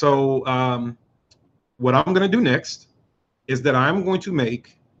 cool. So what I'm going to do next is that I'm going to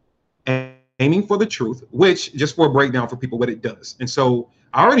make Aiming for the Truth, which, just for a breakdown for people, what it does. And so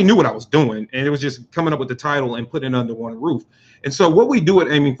I already knew what I was doing, and it was just coming up with the title and putting it under one roof. And so what we do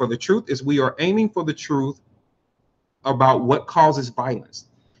at Aiming for the Truth is we are aiming for the truth about what causes violence.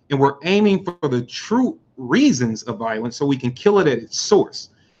 And we're aiming for the true reasons of violence so we can kill it at its source.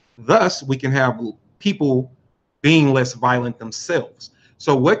 Thus, we can have people being less violent themselves.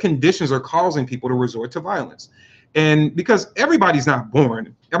 So what conditions are causing people to resort to violence? And because everybody's not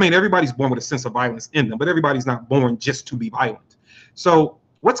born, everybody's born with a sense of violence in them, but everybody's not born just to be violent. So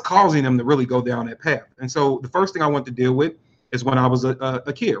what's causing them to really go down that path? And so the first thing I want to deal with is when I was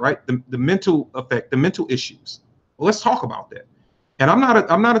a kid, right? The mental effect, the mental issues. Well, let's talk about that. And I'm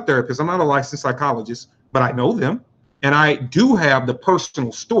not a therapist, I'm not a licensed psychologist, but I know them, and I do have the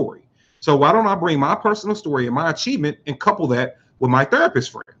personal story. So why don't I bring my personal story and my achievement and couple that with my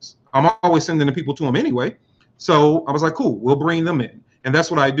therapist friends? I'm always sending the people to them anyway. So I was like, cool, we'll bring them in. And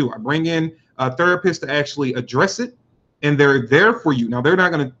that's what I do. I bring in a therapist to actually address it, and they're there for you. Now, they're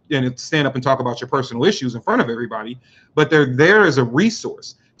not going to stand up and talk about your personal issues in front of everybody, but they're there as a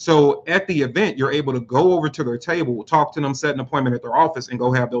resource. So at the event, you're able to go over to their table, talk to them, set an appointment at their office, and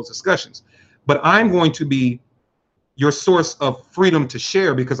go have those discussions. But I'm going to be your source of freedom to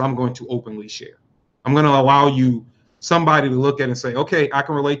share because I'm going to openly share. I'm going to allow you, somebody to look at and say, okay, I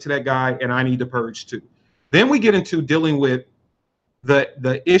can relate to that guy and I need to purge too. Then we get into dealing with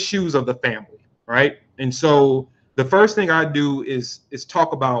the issues of the family, right? And so the first thing I do is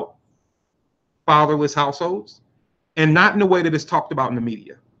talk about fatherless households, and not in the way that it's talked about in the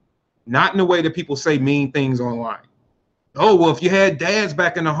media, not in the way that people say mean things online. Oh, well, if you had dads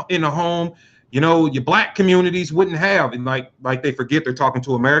back in the home, your black communities wouldn't have, and like they forget they're talking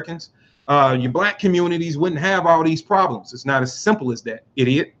to Americans. Your black communities wouldn't have all these problems. It's not as simple as that,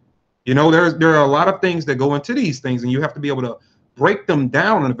 idiot. There are a lot of things that go into these things, and you have to be able to break them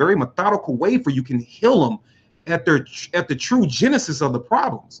down in a very methodical way for you can heal them at the true genesis of the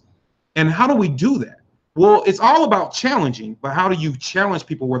problems. And how do we do that? Well, it's all about challenging, but how do you challenge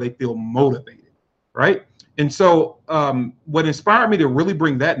people where they feel motivated, right? And so what inspired me to really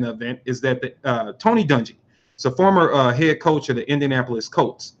bring that in the event is that Tony Dungy, it's a former head coach of the Indianapolis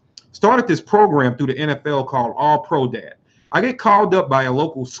Colts, started this program through the NFL called All Pro Dad. I get called up by a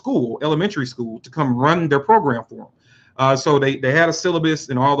local school, elementary school, to come run their program for them. So they had a syllabus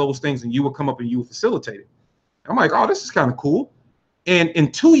and all those things, and you would come up and you would facilitate it. I'm like, oh, this is kind of cool. And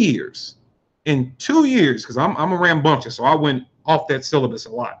in 2 years, because I'm a rambunctious, so I went off that syllabus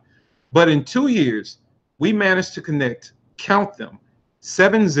a lot. But in 2 years, we managed to connect, count them,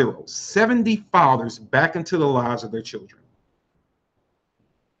 70 fathers back into the lives of their children.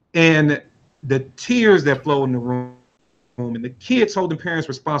 And the tears that flow in the room, and the kids holding parents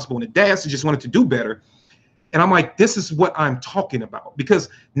responsible, and the dads just wanted to do better. And I'm like, this is what I'm talking about. Because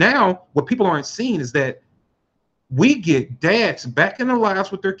now what people aren't seeing is that we get dads back in their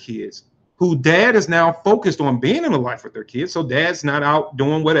lives with their kids who dad is now focused on being in the life with their kid. So dad's not out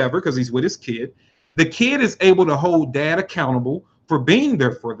doing whatever because he's with his kid. The kid is able to hold dad accountable for being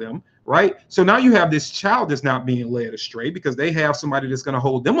there for them, right? So now you have this child that's not being led astray because they have somebody that's going to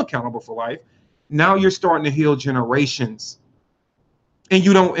hold them accountable for life. Now you're starting to heal generations.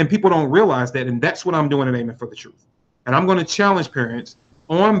 And people don't realize that. And that's what I'm doing at Aiming for the Truth. And I'm going to challenge parents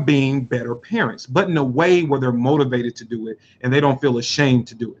on being better parents, but in a way where they're motivated to do it and they don't feel ashamed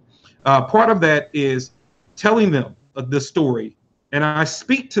to do it. Part of that is telling them the story. And I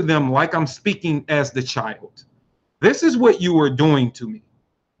speak to them like I'm speaking as the child. This is what you are doing to me.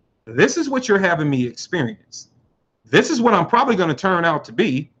 This is what you're having me experience. This is what I'm probably going to turn out to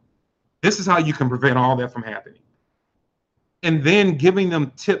be. This is how you can prevent all that from happening. And then giving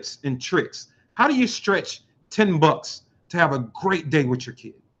them tips and tricks. How do you stretch $10 to have a great day with your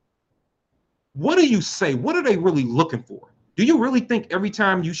kid? What do you say? What are they really looking for? Do you really think every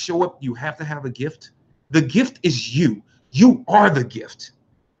time you show up, you have to have a gift? The gift is you. You are the gift.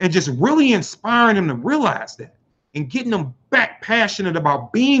 And just really inspiring them to realize that and getting them back passionate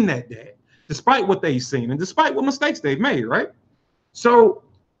about being that dad, despite what they've seen and despite what mistakes they've made, right? So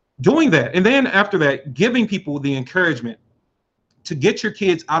doing that. And then after that, giving people the encouragement to get your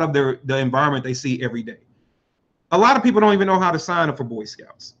kids out of the environment they see every day. A lot of people don't even know how to sign up for Boy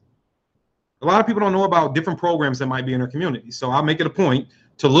Scouts. A lot of people don't know about different programs that might be in their community. So I'll make it a point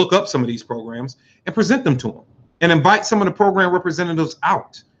to look up some of these programs and present them to them and invite some of the program representatives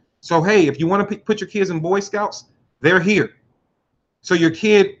out. So, hey, if you want to put your kids in Boy Scouts, they're here. So your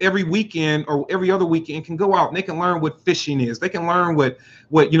kid every weekend or every other weekend can go out and they can learn what fishing is. They can learn what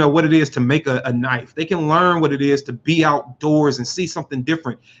it is to make a knife. They can learn what it is to be outdoors and see something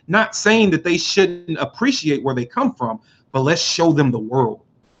different. Not saying that they shouldn't appreciate where they come from, but let's show them the world.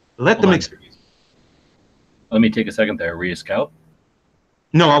 Let them experience. Let me take a second there. Were you a scout?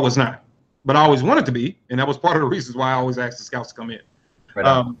 No, I was not, but I always wanted to be, and that was part of the reasons why I always asked the scouts to come in. Right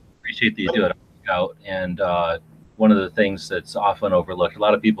on. Appreciate that you do it, scout. And one of the things that's often overlooked, a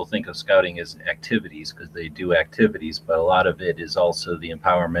lot of people think of scouting as activities because they do activities, but a lot of it is also the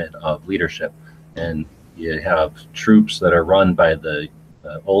empowerment of leadership. And you have troops that are run by the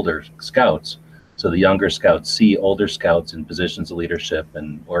older scouts. So the younger scouts see older scouts in positions of leadership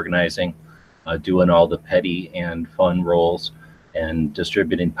and organizing, doing all the petty and fun roles and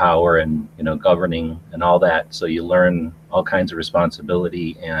distributing power and governing and all that. So you learn all kinds of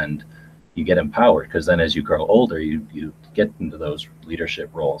responsibility and you get empowered, because then as you grow older, you get into those leadership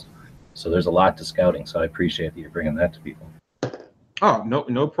roles. So there's a lot to scouting. So I appreciate that you're bringing that to people. Oh,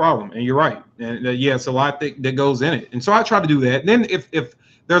 no problem. And you're right. And yeah, it's a lot that goes in it. And so I try to do that. And then if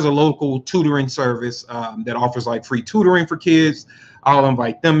there's a local tutoring service that offers like free tutoring for kids, I'll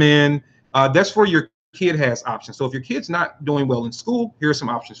invite them in. That's where your kid has options. So if your kid's not doing well in school, here are some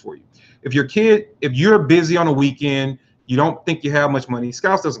options for you. If you're busy on a weekend, you don't think you have much money,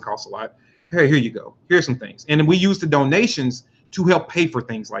 Scouts doesn't cost a lot. Hey, here you go. Here's some things. And then we use the donations to help pay for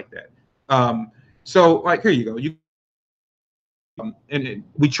things like that. So like, here you go. And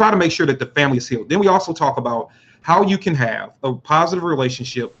we try to make sure that the family is healed. Then we also talk about how you can have a positive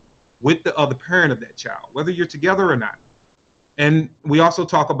relationship with the other parent of that child, whether you're together or not. And we also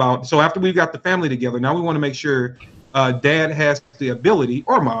talk about, so after we've got the family together, now we want to make sure dad has the ability,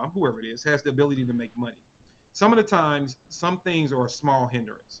 or mom, whoever it is, has the ability to make money. Some of the times, some things are a small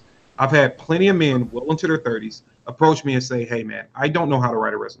hindrance. I've had plenty of men well into their 30s approach me and say, hey, man, I don't know how to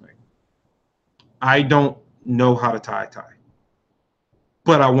write a resume. I don't know how to tie a tie,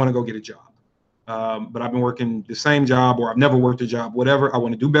 but I want to go get a job. But I've been working the same job, or I've never worked a job, whatever. I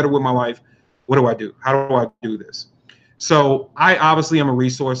want to do better with my life. What do I do? How do I do this? So I obviously am a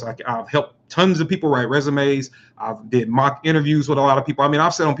resource. I've helped tons of people write resumes. I've did mock interviews with a lot of people. I mean,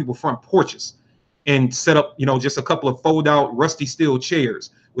 I've sat on people's front porches and set up, just a couple of fold out rusty steel chairs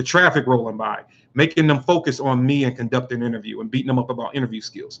with traffic rolling by, making them focus on me and conduct an interview and beating them up about interview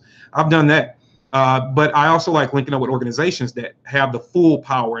skills. I've done that. But I also like linking up with organizations that have the full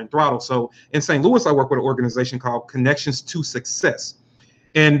power and throttle. So in St. Louis, I work with an organization called Connections to Success,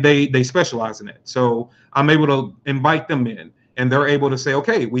 and they specialize in it. So I'm able to invite them in, and they're able to say,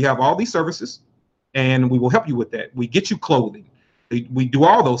 okay, we have all these services and we will help you with that. We get you clothing. We do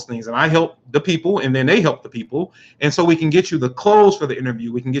all those things, and I help the people, and then they help the people. And so we can get you the clothes for the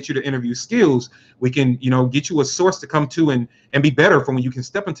interview. We can get you the interview skills. We can, get you a source to come to and be better for when you can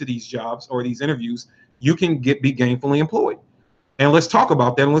step into these jobs or these interviews. You can be gainfully employed. And let's talk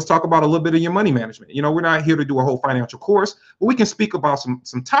about that. And let's talk about a little bit of your money management. We're not here to do a whole financial course, but we can speak about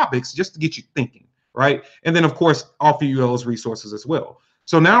some topics just to get you thinking, right? And then, of course, offer you those resources as well.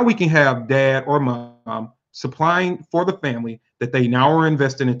 So now we can have dad or mom supplying for the family that they now are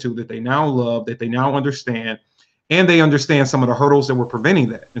invested into, that they now love, that they now understand, and they understand some of the hurdles that were preventing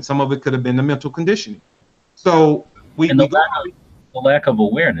that. And some of it could have been the mental conditioning. So we the lack of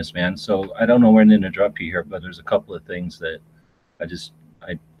awareness, man. So I don't know when to interrupt you here, but there's a couple of things that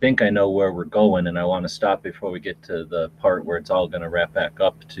I think I know where we're going, and I want to stop before we get to the part where it's all going to wrap back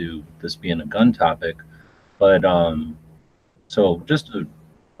up to this being a gun topic. But so just to,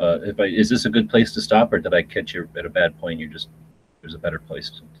 is this a good place to stop, or did I catch you at a bad point? There's a better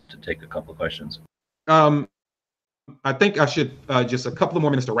place to take a couple of questions. I think I should just a couple of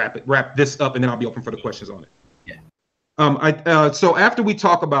more minutes to wrap this up, and then I'll be open for the questions on it. Yeah. So after we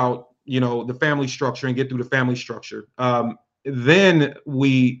talk about, the family structure and get through the family structure, then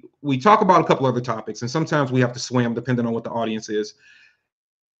we talk about a couple other topics, and sometimes we have to swim depending on what the audience is.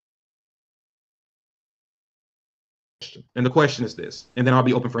 And the question is this, and then I'll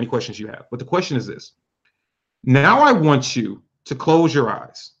be open for any questions you have. But the question is this. Now I want you to close your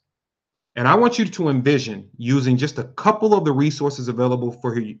eyes, and I want you to envision using just a couple of the resources available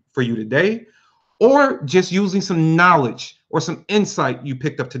for you today, or just using some knowledge or some insight you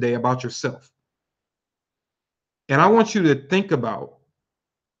picked up today about yourself. And I want you to think about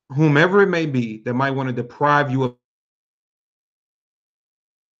whomever it may be that might want to deprive you of.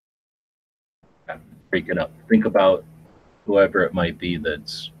 I'm freaking up. Think about whoever it might be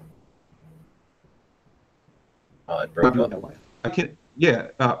that's. It broke up. I can't. Yeah,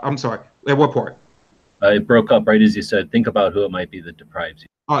 I'm sorry. At what part? It broke up right as you said. Think about who it might be that deprives you.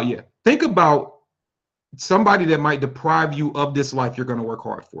 Oh, yeah. Think about somebody that might deprive you of this life you're going to work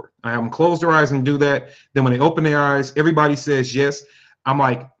hard for. I have them close their eyes and do that. Then when they open their eyes, everybody says yes. I'm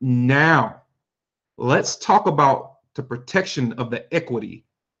like, now let's talk about the protection of the equity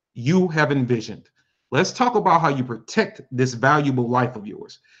you have envisioned. Let's talk about how you protect this valuable life of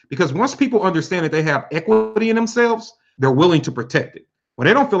yours. Because once people understand that they have equity in themselves, they're willing to protect it. When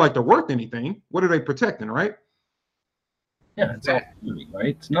they don't feel like they're worth anything, what are they protecting, right? Yeah, it's all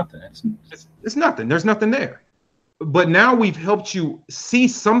right. It's nothing. It's nothing. There's nothing there. But now we've helped you see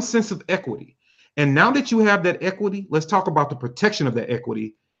some sense of equity. And now that you have that equity, let's talk about the protection of that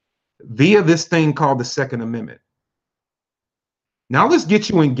equity via this thing called the Second Amendment. Now let's get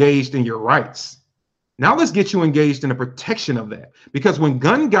you engaged in your rights. Now let's get you engaged in the protection of that. Because when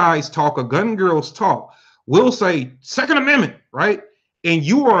gun guys talk or gun girls talk, we'll say Second Amendment, right? And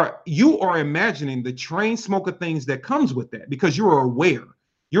you are imagining the train smoke of things that comes with that, because you're aware.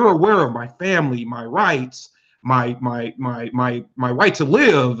 You're aware of my family, my rights, my right to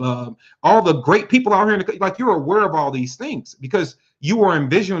live, all the great people out here. Like, you're aware of all these things because you are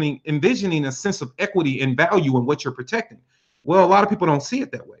envisioning a sense of equity and value in what you're protecting. Well, a lot of people don't see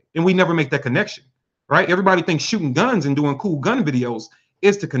it that way, and we never make that connection, right? Everybody thinks shooting guns and doing cool gun videos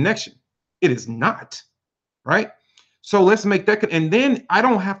is the connection. It is not, right? So let's make that, and then I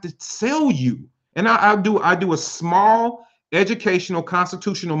don't have to sell you. And I do a small educational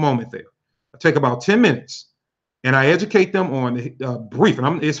constitutional moment there. I take about 10 minutes and I educate them on the brief,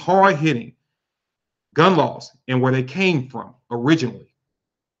 and it's hard hitting gun laws and where they came from originally.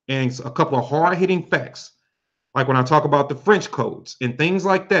 And a couple of hard hitting facts. Like when I talk about the French codes and things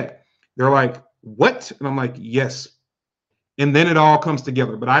like that, they're like, what? And I'm like, yes. And then it all comes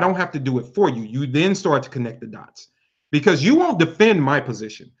together, but I don't have to do it for you. You then start to connect the dots. Because you won't defend my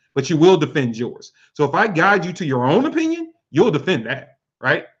position, but you will defend yours. So if I guide you to your own opinion, you'll defend that,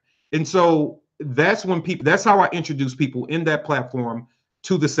 right? And so that's how I introduce people in that platform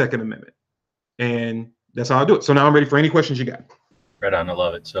to the Second Amendment. And that's how I do it. So now I'm ready for any questions you got. Right on, I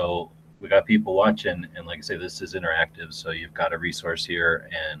love it. So we got people watching, and like I say, this is interactive. So you've got a resource here,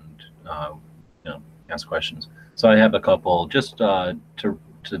 and ask questions. So I have a couple just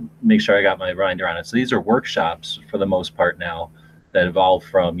to make sure I got my rinder on it. So these are workshops for the most part now that evolved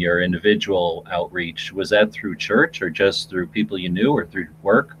from your individual outreach. Was that through church or just through people you knew or through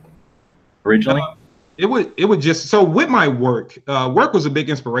work originally? It would just, so with my work was a big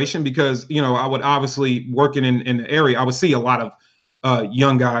inspiration because, I would obviously working in the area, I would see a lot of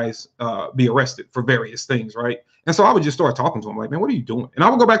young guys be arrested for various things, right? And so I would just start talking to them like, man, what are you doing? And I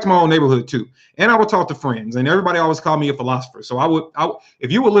would go back to my own neighborhood too. And I would talk to friends, and everybody always called me a philosopher. So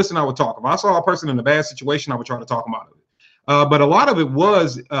if you would listen, I would talk. If I saw a person in a bad situation, I would try to talk them out of it. But a lot of it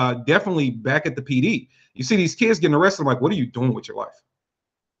was definitely back at the PD. You see these kids getting arrested. I'm like, what are you doing with your life?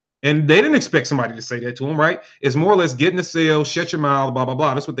 And they didn't expect somebody to say that to them, right? It's more or less get in the cell, shut your mouth, blah, blah,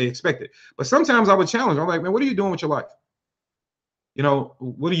 blah. That's what they expected. But sometimes I would challenge. I'm like, man, what are you doing with your life?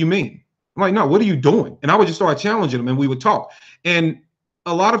 What do you mean? I'm like, no, what are you doing? And I would just start challenging them, and we would talk. And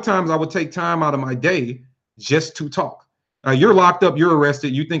a lot of times I would take time out of my day just to talk. You're locked up, you're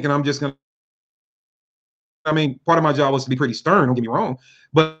arrested, you thinking I'm just going to I mean, part of my job was to be pretty stern, don't get me wrong,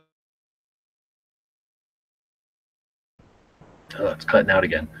 but oh, it's cutting out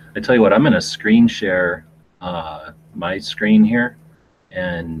again. I tell you what, I'm going to screen share my screen here,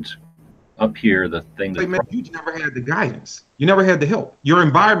 and up here, the thing that you never had the guidance. You never had the help. Your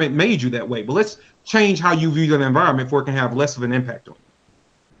environment made you that way, but let's change how you view that environment before it can have less of an impact on you.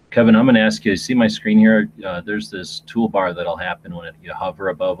 Kevin, I'm going to ask you, see my screen here? There's this toolbar that'll happen when you hover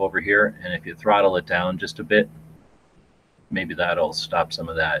above over here, and if you throttle it down just a bit, maybe that'll stop some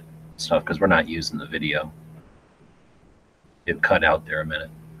of that stuff, because we're not using the video. It cut out there a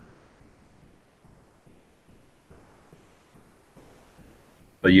minute.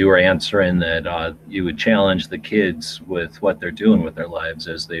 But you were answering that you would challenge the kids with what they're doing with their lives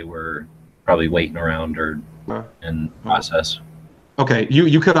as they were probably waiting around or in process. Okay,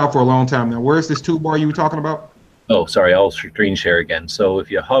 you cut out for a long time now. Where's this toolbar you were talking about? Oh, sorry, I'll screen share again. So if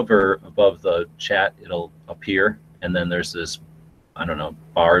you hover above the chat, it'll appear, and then there's this, I don't know,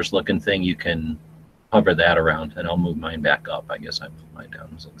 bars looking thing. You can hover that around, and I'll move mine back up. I guess I moved mine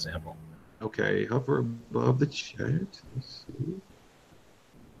down as an example. Okay, hover above the chat. Let's see.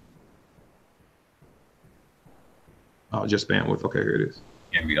 Oh, just bandwidth. Okay, here it is.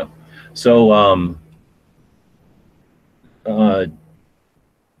 Here we go. So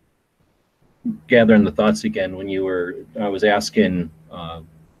gathering the thoughts again, when you were, I was asking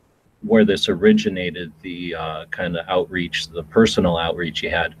where this originated, the kind of outreach, the personal outreach you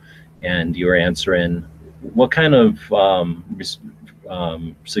had, and you were answering what kind of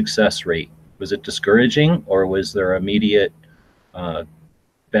success rate? Was it discouraging, or was there immediate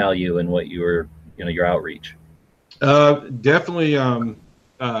value in what you were, your outreach? Definitely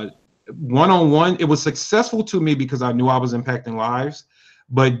one-on-one. It was successful to me because I knew I was impacting lives,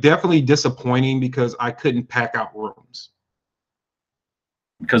 but definitely disappointing because I couldn't pack out rooms.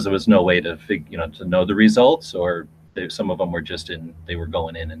 Because there was no way to to know the results, or some of them were just they were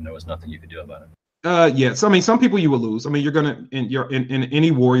going in and there was nothing you could do about it. Yes. I mean, some people you will lose. I mean, you're gonna in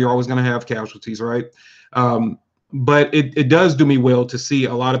any war, you're always gonna have casualties, right? But it does do me well to see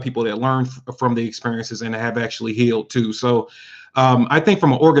a lot of people that learn from the experiences and have actually healed too. So I think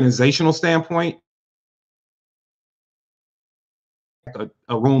from an organizational standpoint,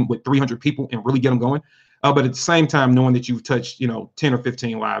 a room with 300 people and really get them going. But at the same time, knowing that you've touched, 10 or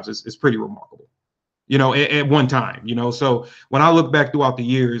 15 lives is pretty remarkable, at one time, So when I look back throughout the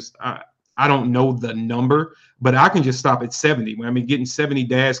years, I don't know the number, but I can just stop at 70. I mean, getting 70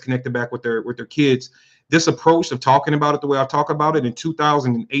 dads connected back with their kids. This approach of talking about it the way I talk about it in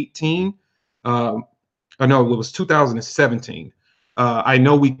 2018, no, it was 2017. I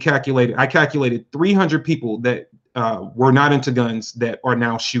know I calculated 300 people that were not into guns that are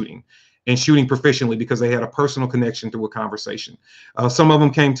now shooting and shooting proficiently because they had a personal connection through a conversation. Some of them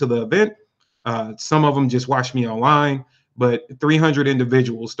came to the event. Some of them just watched me online, but 300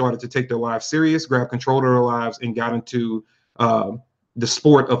 individuals started to take their lives serious, grab control of their lives, and got into the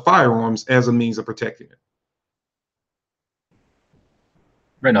sport of firearms as a means of protecting it.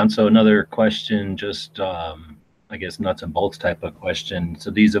 Right on. So another question, just I guess nuts and bolts type of question. So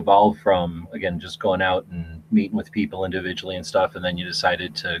these evolved from, again, just going out and meeting with people individually and stuff, and then you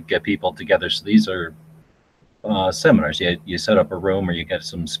decided to get people together. So these are seminars. You set up a room or you get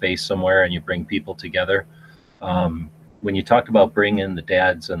some space somewhere and you bring people together. When you talk about bringing the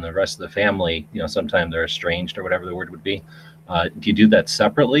dads and the rest of the family, sometimes they're estranged or whatever the word would be. Do you do that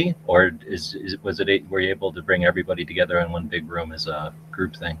separately, or were you able to bring everybody together in one big room as a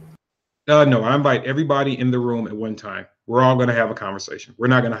group thing? No, I invite everybody in the room at one time. We're all going to have a conversation. We're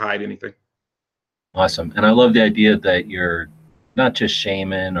not going to hide anything. Awesome. And I love the idea that you're not just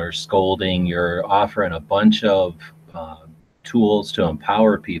shaming or scolding, you're offering a bunch of tools to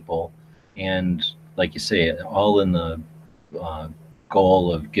empower people. And like you say, all in the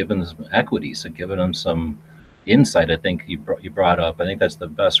goal of giving them some equity, so giving them some insight. I think you brought up, I think that's the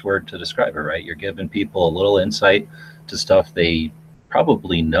best word to describe it, right? You're giving people a little insight to stuff they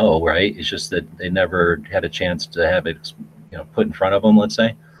probably know, right? It's just that they never had a chance to have it, put in front of them, let's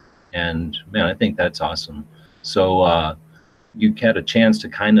say. And man, I think that's awesome. So you had a chance to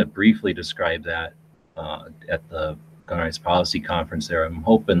kind of briefly describe that at the Gun Rights Policy Conference there. I'm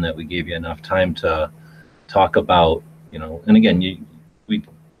hoping that we gave you enough time to talk about, and again, we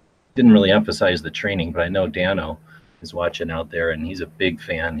didn't really emphasize the training, but I know Dano is watching out there and he's a big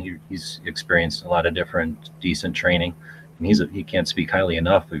fan. He's experienced a lot of different decent training, and he can't speak highly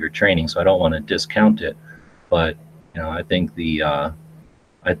enough of your training, so I don't want to discount it. But I think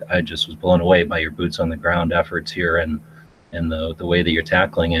I just was blown away by your boots on the ground efforts here and the way that you're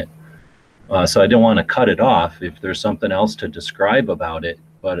tackling it. So I don't want to cut it off if there's something else to describe about it,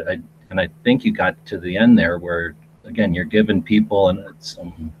 but And I think you got to the end there where, again, you're giving people and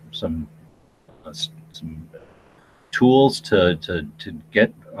some tools to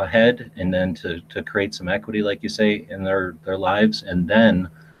get ahead, and then to create some equity, like you say, in their lives. And then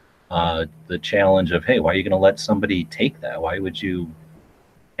the challenge of, hey, why are you going to let somebody take that? Why would you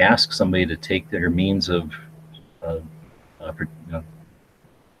ask somebody to take their means of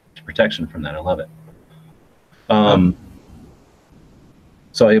protection from that? I love it.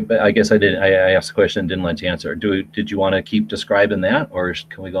 So I guess I asked the question and didn't let you answer. Did you want to keep describing that, or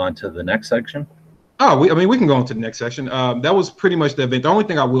can we go on to the next section? Oh, I mean, we can go on to the next section. That was pretty much the event. The only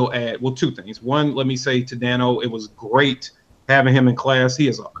thing I will add, well, two things. One, let me say to Dano, it was great having him in class. He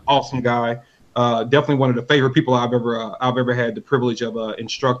is an awesome guy. Definitely one of the favorite people I've ever had the privilege of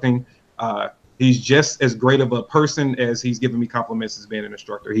instructing. He's just as great of a person as he's given me compliments as being an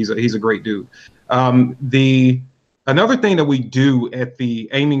instructor. He's a great dude. Another thing that we do at the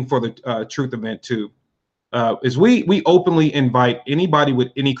Aiming for the Truth event too is we openly invite anybody with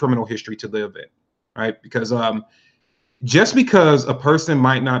any criminal history to the event, right? Because just because a person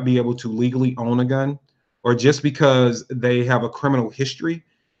might not be able to legally own a gun, or just because they have a criminal history,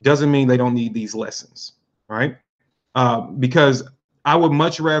 doesn't mean they don't need these lessons, right? Because I would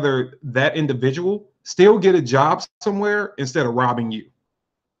much rather that individual still get a job somewhere instead of robbing you,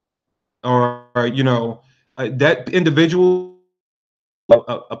 or that individual,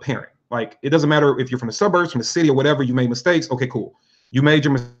 a parent. Like, it doesn't matter if you're from the suburbs, from the city, or whatever. You made mistakes. Okay, cool. You made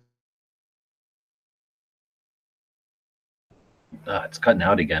your mistake. It's cutting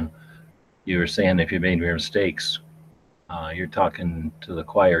out again. You were saying if you made your mistakes, you're talking to the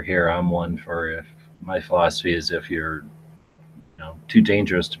choir here. I'm one for, if my philosophy is, if you're too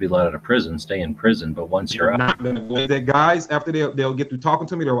dangerous to be let out of prison, stay in prison. But once you're not gonna, that guys, after they'll get through talking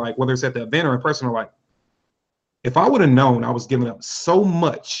to me, they're like, whether it's at the event or in person, they're like, if I would have known I was giving up so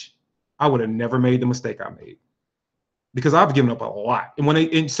much, I would have never made the mistake I made, because I've given up a lot.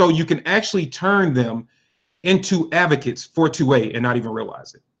 And so you can actually turn them into advocates for 2A and not even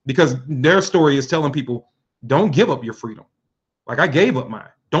realize it, because their story is telling people, don't give up your freedom. Like, I gave up mine.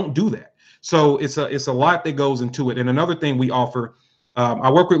 Don't do that. So it's a lot that goes into it. And another thing we offer, I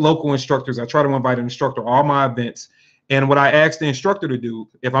work with local instructors. I try to invite an instructor to all my events. And what I ask the instructor to do,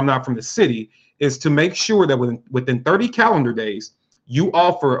 if I'm not from the city, is to make sure that within 30 calendar days, you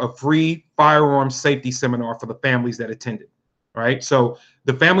offer a free firearm safety seminar for the families that attended, right? So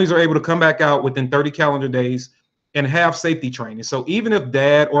the families are able to come back out within 30 calendar days and have safety training. So even if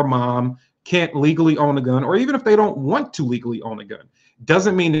dad or mom can't legally own a gun, or even if they don't want to legally own a gun,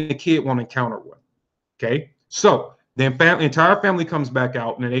 doesn't mean the kid won't encounter one. Okay, so the entire family comes back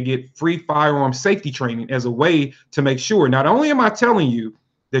out and they get free firearm safety training as a way to make sure, not only am I telling you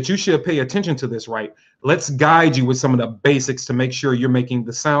that you should pay attention to this, right? Let's guide you with some of the basics to make sure you're making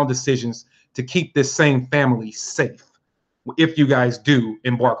the sound decisions to keep this same family safe, if you guys do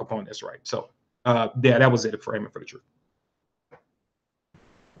embark upon this, right? So yeah, that was it for Aiming for the Truth.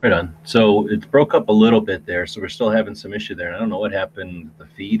 Right on. So it broke up a little bit there, so we're still having some issue there. And I don't know what happened. The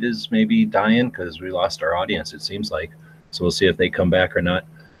feed is maybe dying because we lost our audience, it seems like. So we'll see if they come back or not.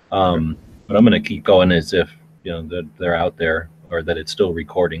 But I'm going to keep going as if that they're out there, or that it's still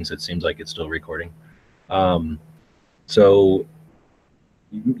recording. So it seems like it's still recording. So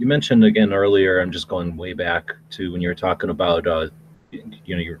you mentioned again earlier, I'm just going way back to when you were talking about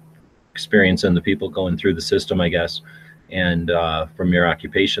your experience and the people going through the system, I guess. And from your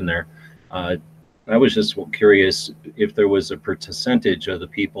occupation there, I was just curious if there was a percentage of the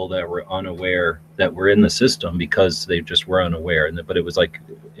people that were unaware that were in the system because they just were unaware. But it was like,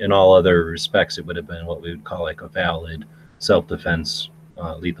 in all other respects, it would have been what we would call like a valid self-defense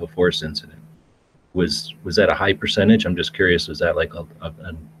lethal force incident. Was that a high percentage? I'm just curious. Was that like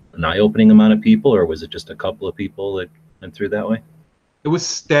an eye-opening amount of people, or was it just a couple of people that went through that way? It was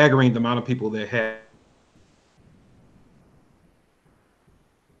staggering, the amount of people that had.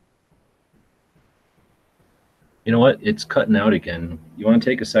 You know what? It's cutting out again. You want to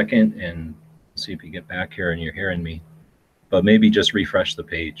take a second and see if you get back here and you're hearing me, but maybe just refresh the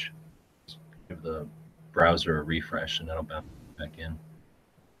page. Give the browser a refresh and it'll bounce back in.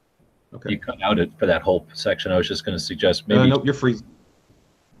 Okay. You cut out it for that whole section. I was just going to suggest maybe. Nope, you're freezing.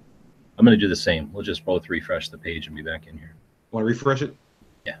 I'm going to do the same. We'll just both refresh the page and be back in here. Want to refresh it?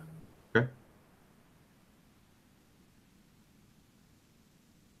 Yeah. Okay.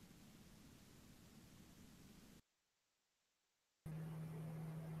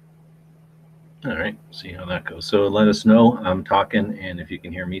 All right, see how that goes. So let us know I'm talking, and if you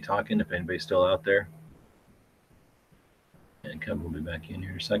can hear me talking, if anybody's still out there. And Kevin will be back in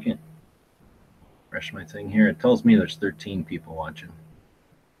here in a second. Refresh my thing here. It tells me there's 13 people watching.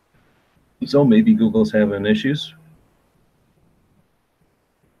 So maybe Google's having issues.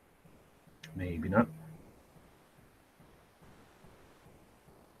 Maybe not.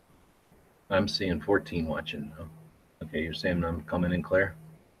 I'm seeing 14 watching now. Okay, you're saying I'm coming in clear?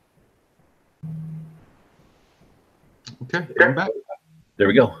 Okay, I'm back. There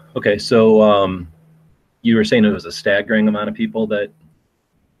we go. Okay, so you were saying it was a staggering amount of people that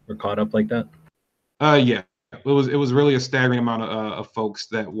were caught up like that? Yeah, it was really a staggering amount of folks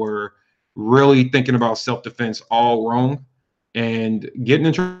that were really thinking about self-defense all wrong and getting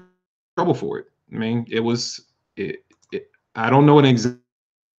in trouble for it. I mean, I don't know an exact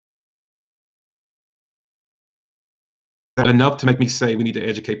enough to make me say we need to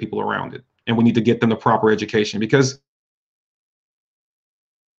educate people around it and we need to get them the proper education because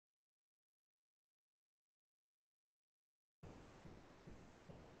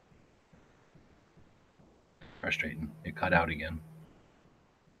Frustrating. It cut out again.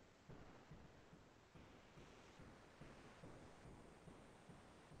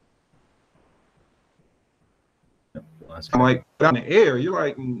 Yep, I'm like, down the air. You're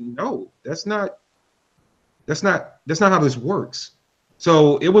like, no, that's not how this works.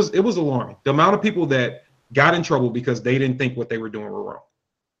 So it was alarming. The amount of people that got in trouble because they didn't think what they were doing were wrong.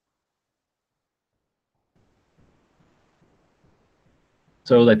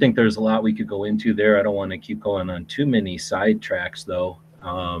 So I think there's a lot we could go into there. I don't want to keep going on too many side tracks though.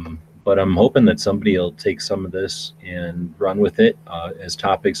 But I'm hoping that somebody will take some of this and run with it as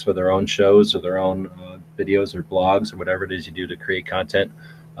topics for their own shows or their own videos or blogs or whatever it is you do to create content.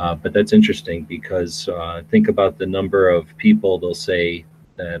 But that's interesting because think about the number of people they'll say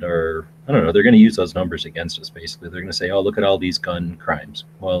that are, I don't know, they're going to use those numbers against us. Basically, they're going to say, "Oh, look at all these gun crimes."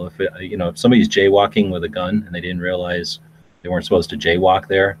 Well, if somebody's jaywalking with a gun and they didn't realize they weren't supposed to jaywalk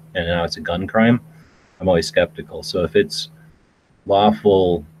there, and now it's a gun crime, I'm always skeptical. So if it's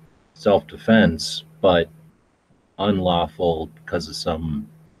lawful self-defense, but unlawful because of some,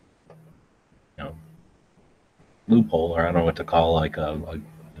 loophole, or I don't know what to call, like a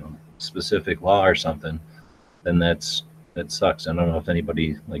specific law or something, then that sucks. I don't know if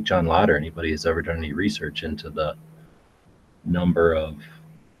anybody like John Lott or anybody has ever done any research into the number of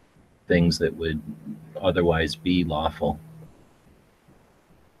things that would otherwise be lawful.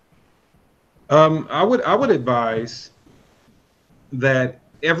 I would advise that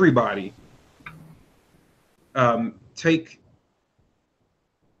everybody take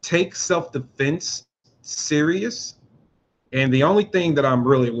self-defense serious. And the only thing that I'm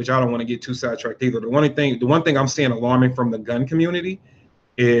really, which I don't want to get too sidetracked either, the one thing I'm seeing alarming from the gun community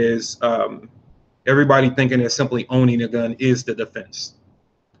is everybody thinking that simply owning a gun is the defense.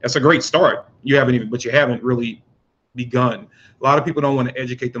 That's a great start. You haven't really begun. A lot of people don't want to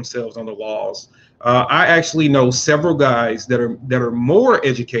educate themselves on the laws. I actually know several guys that are more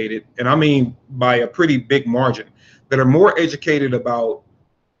educated, and I mean by a pretty big margin, that are more educated about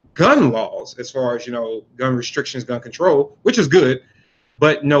gun laws as far as gun restrictions, gun control, which is good,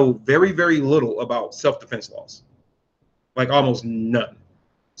 but know very, very little about self-defense laws, like almost none.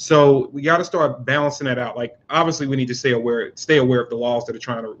 So we got to start balancing that out. Like, obviously we need to stay aware of the laws that are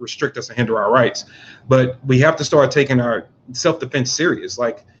trying to restrict us and hinder our rights, but we have to start taking our self-defense serious.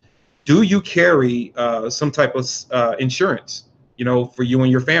 Like, do you carry some type of insurance, for you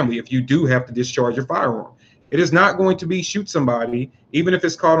and your family if you do have to discharge your firearm? It is not going to be shoot somebody, even if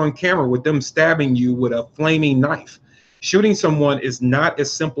it's caught on camera, with them stabbing you with a flaming knife. Shooting someone is not as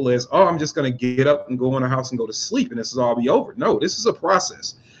simple as, oh, I'm just going to get up and go in a house and go to sleep and this is all be over. No, this is a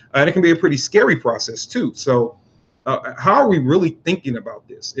process. And it can be a pretty scary process too. So how are we really thinking about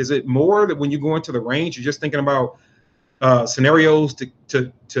this? Is it more that when you go into the range, you're just thinking about scenarios to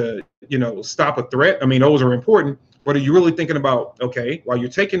stop a threat? I mean, those are important, but are you really thinking about, okay, while you're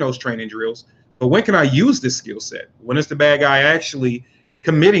taking those training drills, but when can I use this skill set? When is the bad guy actually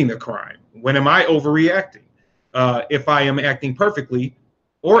committing the crime? When am I overreacting? If I am acting perfectly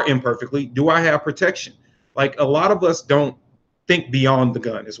or imperfectly, do I have protection? Like, a lot of us don't think beyond the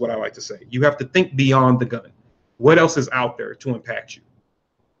gun, is what I like to say. You have to think beyond the gun. What else is out there to impact you?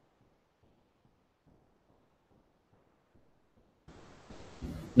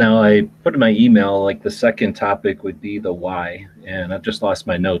 Now, I put in my email, like, the second topic would be the why, and I've just lost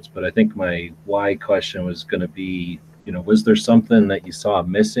my notes, but I think my why question was going to be, was there something that you saw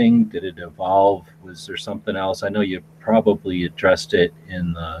missing? Did it evolve? Was there something else? I know you probably addressed it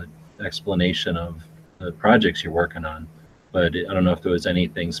in the explanation of the projects you're working on, but I don't know if there was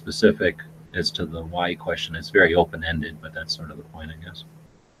anything specific as to the why question. It's very open-ended, but that's sort of the point, I guess.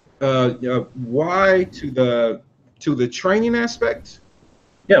 Why to the training aspect?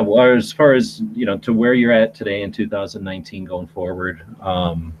 Yeah, well, as far as to where you're at today in 2019 going forward,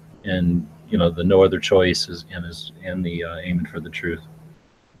 and the no other choice and the aiming for the truth.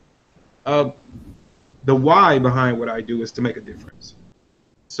 The why behind what I do is to make a difference.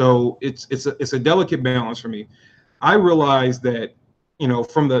 So it's a delicate balance for me. I realize that,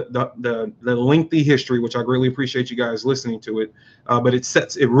 from the lengthy history, which I greatly appreciate you guys listening to it, but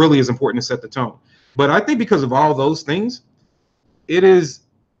it really is important to set the tone. But I think because of all those things, it's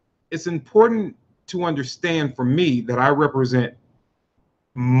important to understand for me that I represent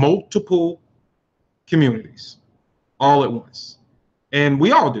multiple communities all at once. And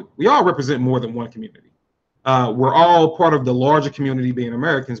we all do. We all represent more than one community. We're all part of the larger community being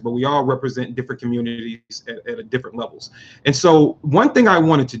Americans, but we all represent different communities at different levels. And so one thing I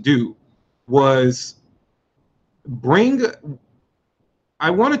wanted to do was I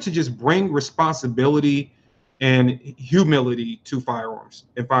wanted to just bring responsibility and humility to firearms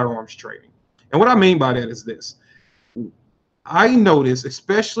and firearms training. And what I mean by that is this. I noticed,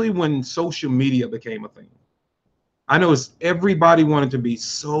 especially when social media became a thing, I noticed everybody wanted to be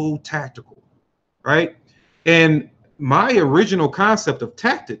so tactical, right? And my original concept of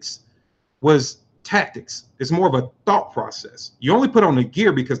tactics was tactics. It's more of a thought process. You only put on the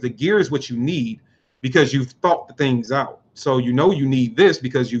gear because the gear is what you need because you've thought the things out. So you need this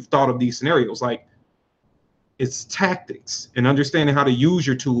because you've thought of these scenarios. Like, it's tactics and understanding how to use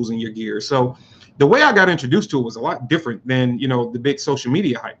your tools and your gear. So the way I got introduced to it was a lot different than, the big social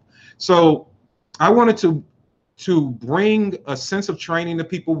media hype. So I wanted to bring a sense of training to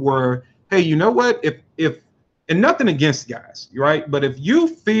people where, hey, you know what? If and nothing against guys, right? But if you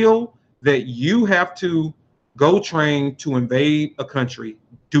feel that you have to go train to invade a country,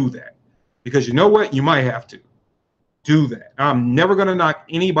 do that. Because you know what? You might have to do that. I'm never going to knock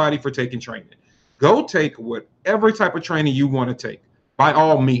anybody for taking training. Go take whatever type of training you want to take, by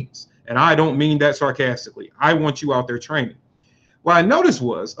all means. And I don't mean that sarcastically. I want you out there training. What I noticed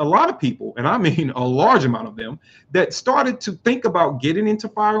was a lot of people, and I mean a large amount of them, that started to think about getting into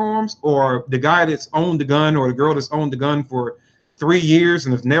firearms, or the guy that's owned the gun or the girl that's owned the gun for 3 years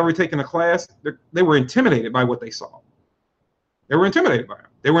and has never taken a class. They were intimidated by what they saw. They were intimidated by them.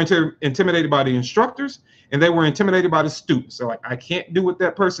 They were intimidated by the instructors, and they were intimidated by the students. So like, I can't do what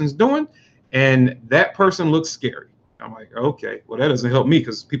that person's doing, and that person looks scary. I'm like, okay, well, that doesn't help me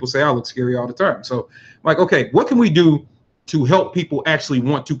because people say I look scary all the time. So I'm like, okay, what can we do to help people actually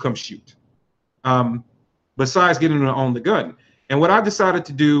want to come shoot, besides getting them to own the gun? And what I decided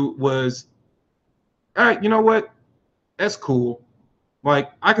to do was, all right, you know what? That's cool.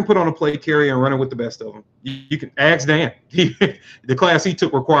 Like, I can put on a plate carrier and run it with the best of them. You can ask Dan. The class he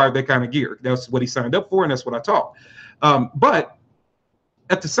took required that kind of gear. That's what he signed up for, and that's what I taught. But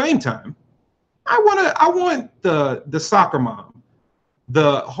at the same time, I want the soccer mom,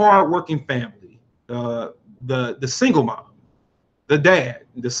 the hardworking family, the single mom, the dad,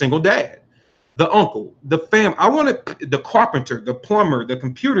 the single dad, the uncle, the fam. I want the carpenter, the plumber, the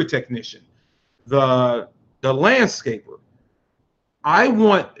computer technician, the landscaper. I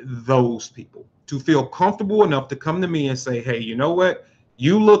want those people to feel comfortable enough to come to me and say, hey, you know what?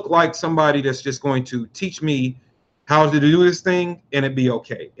 You look like somebody that's just going to teach me how to do this thing and it'd be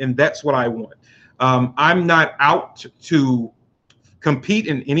okay. And that's what I want. I'm not out to compete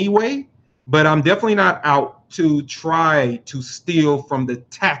in any way, but I'm definitely not out to try to steal from the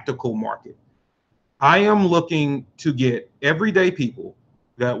tactical market. I am looking to get everyday people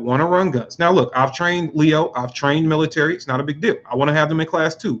that want to run guns. Now, look, I've trained Leo. I've trained military. It's not a big deal. I want to have them in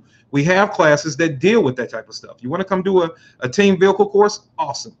class too. We have classes that deal with that type of stuff. You want to come do a team vehicle course?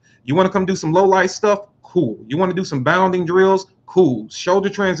 Awesome. You want to come do some low light stuff? Cool. You want to do some bounding drills? Cool. Shoulder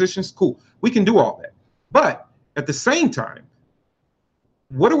transitions? Cool. We can do all that. But at the same time,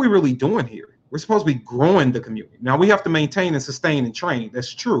 what are we really doing here? We're supposed to be growing the community. Now, we have to maintain and sustain and train.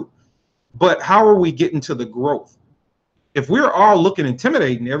 That's true. But how are we getting to the growth? If we're all looking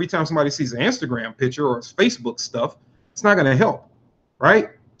intimidating every time somebody sees an Instagram picture or Facebook stuff, it's not going to help, right?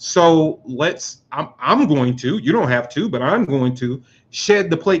 So I'm going to, you don't have to, but I'm going to shed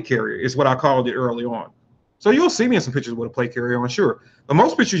the plate carrier is what I called it early on. So you'll see me in some pictures with a plate carrier on, sure. But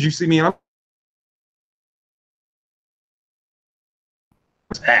most pictures you see me in,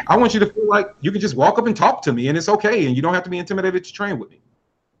 I want you to feel like you can just walk up and talk to me and it's okay. And you don't have to be intimidated to train with me.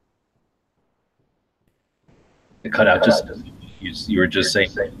 It cut out just you were just saying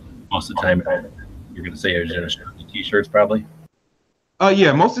most of the time you're going to say you're t-shirts probably.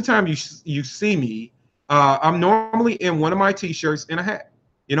 Yeah, most of the time you see me, I'm normally in one of my t-shirts and a hat.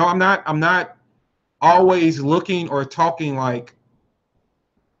 You know, I'm not always looking or talking like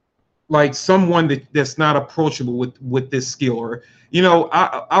someone that's not approachable with this skill. Or, you know,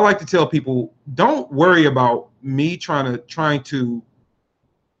 I like to tell people, don't worry about me trying to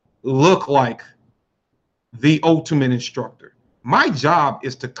look like the ultimate instructor. My job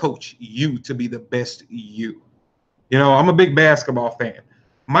is to coach you to be the best you. You know, I'm a big basketball fan.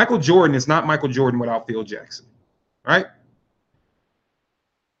 Michael Jordan is not Michael Jordan without Phil Jackson, right?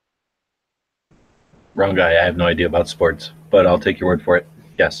 Wrong guy. I have no idea about sports, but I'll take your word for it.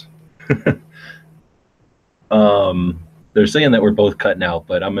 Yes. They're saying that we're both cutting out,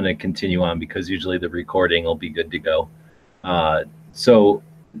 but I'm going to continue on because usually the recording will be good to go. So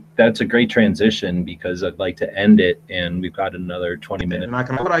that's a great transition because I'd like to end it, and we've got another 20 minutes.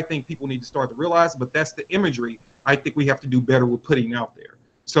 And what I think people need to start to realize, but that's the imagery I think we have to do better with putting out there.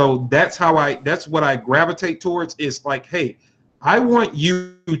 So that's what I gravitate towards, is like, hey, I want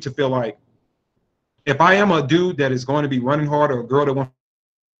you to feel like, if I am a dude that is going to be running hard, or a girl that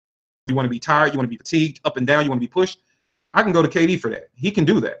you want to be tired, you want to be fatigued, up and down, you want to be pushed, I can go to KD for that. He can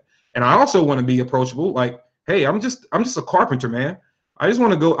do that. And I also want to be approachable. Like, hey, I'm just a carpenter, man. I just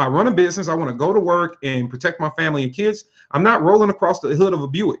want to go. I run a business. I want to go to work and protect my family and kids. I'm not rolling across the hood of a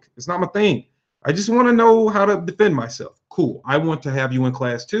Buick. It's not my thing. I just want to know how to defend myself. Cool. I want to have you in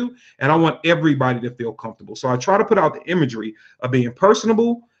class too, and I want everybody to feel comfortable. So I try to put out the imagery of being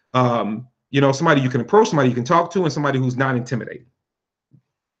personable. You know, somebody you can approach, somebody you can talk to, and somebody who's not intimidating.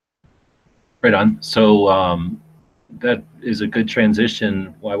 Right on. So that is a good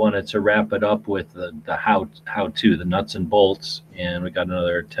transition. I wanted to wrap it up with the how-to, the nuts and bolts, and we got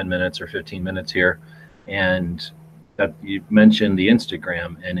another 10 minutes or 15 minutes here. And that you mentioned the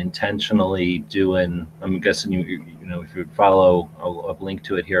Instagram and intentionally doing, I'm guessing you know, if you would follow, I'll link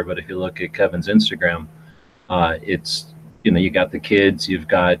to it here, but if you look at Kevin's Instagram, it's, you know, you got the kids, you've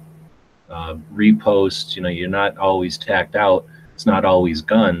got reposts, you know, you're not always tacked out. It's not always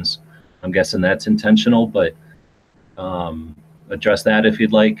guns. I'm guessing that's intentional, but address that if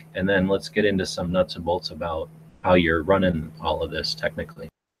you'd like, and then let's get into some nuts and bolts about how you're running all of this technically.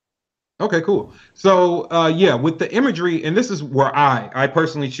 Okay, cool. So yeah, with the imagery, and this is where I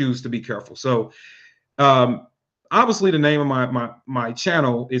personally choose to be careful. So obviously the name of my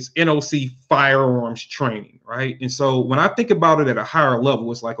channel is NOC Firearms Training, right? And so when I think about it at a higher level,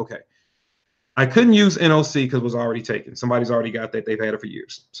 it's like, okay, I couldn't use NOC because it was already taken. Somebody's already got that. They've had it for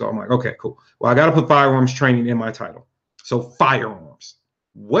years. So I'm like, okay, cool. Well, I got to put firearms training in my title. So firearms.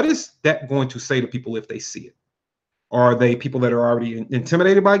 What is that going to say to people if they see it? Are they people that are already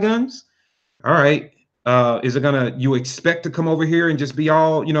intimidated by guns? All right. Is it gonna, you expect to come over here and just be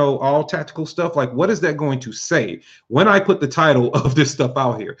all, you know, all tactical stuff? Like, what is that going to say when I put the title of this stuff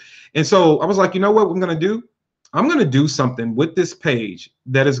out here? And so I was like, you know what I'm gonna do? I'm going to do something with this page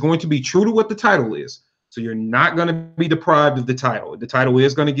that is going to be true to what the title is. So you're not going to be deprived of the title. The title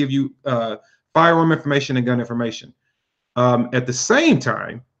is going to give you firearm information and gun information. At the same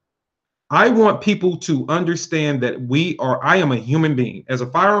time, I want people to understand that I am a human being. As a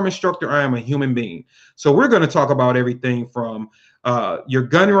firearm instructor, I am a human being. So we're going to talk about everything from your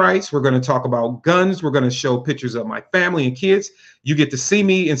gun rights. We're going to talk about guns. We're going to show pictures of my family and kids. You get to see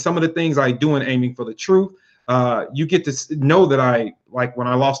me and some of the things I do in Aiming for the Truth. You get to know that I, like when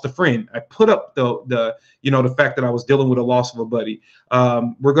I lost a friend, I put up the you know, the fact that I was dealing with a loss of a buddy.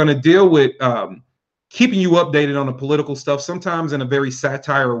 We're going to deal with keeping you updated on the political stuff, sometimes in a very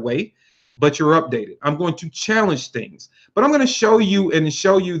satire way, but you're updated. I'm going to challenge things, but I'm going to show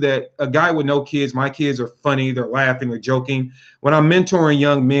you that a guy with no kids, my kids are funny, they're laughing, they're joking. When I'm mentoring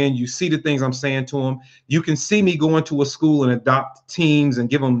young men, you see the things I'm saying to them. You can see me going to a school and adopt teams and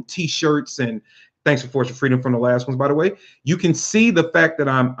give them T-shirts, and thanks for Fortune Freedom from the last ones, by the way. You can see the fact that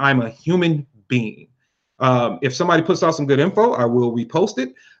I'm a human being. If somebody puts out some good info, I will repost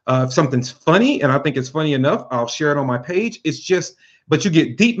it. If something's funny and I think it's funny enough, I'll share it on my page. It's just, but you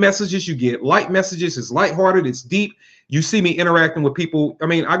get deep messages, you get light messages. It's lighthearted, it's deep. You see me interacting with people. I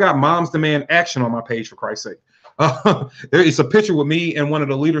mean, I got Moms Demand Action on my page, for Christ's sake. It's a picture with me and one of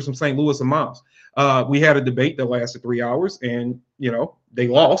the leaders from St. Louis and moms. We had a debate that lasted 3 hours, and you know, they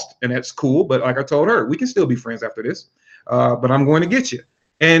lost, and that's cool. But like I told her, we can still be friends after this. But I'm going to get you.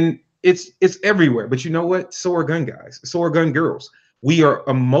 And it's everywhere. But you know what? So are gun guys. So are gun girls. We are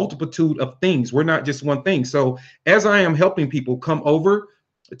a multitude of things. We're not just one thing. So as I am helping people come over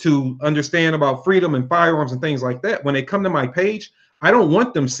to understand about freedom and firearms and things like that, when they come to my page, I don't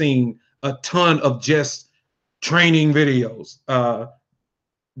want them seeing a ton of just training videos.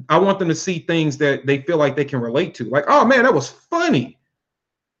 I want them to see things that they feel like they can relate to. Like, oh man, that was funny.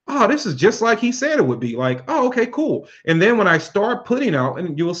 Oh, this is just like he said it would be. Like, oh, okay, cool. And then when I start putting out,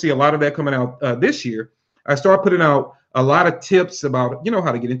 and you will see a lot of that coming out this year, I start putting out a lot of tips about, you know,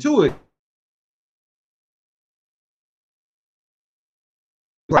 how to get into it.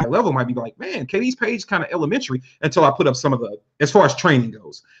 like level might be like, man, KD's page kind of elementary until I put up some of the, as far as training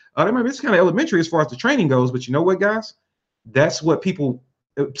goes. It's kind of elementary as far as the training goes, but you know what, guys? That's what people,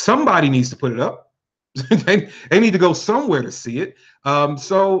 somebody needs to put it up. they need to go somewhere to see it.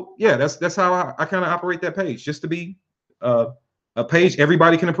 So yeah, that's how I kind of operate that page, just to be a page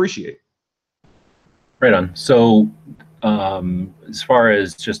everybody can appreciate. Right on. So as far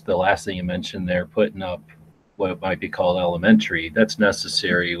as just the last thing you mentioned there, putting up what might be called elementary, that's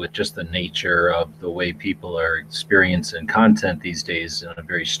necessary with just the nature of the way people are experiencing content these days in a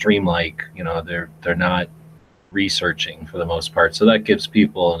very stream-like, they're not researching for the most part. So that gives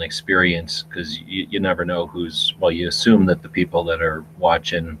people an experience, because you never know you assume that the people that are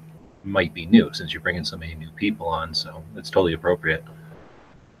watching might be new, since you're bringing so many new people on. So it's totally appropriate.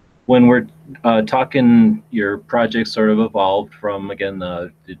 When we're talking, your project sort of evolved from, again,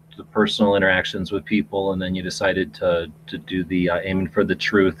 the personal interactions with people, and then you decided to do the aiming for the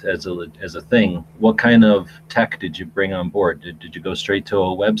truth as a thing. What kind of tech did you bring on board? Did you go straight to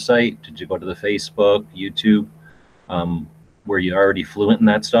a website? Did you go to the Facebook, YouTube? Were you already fluent in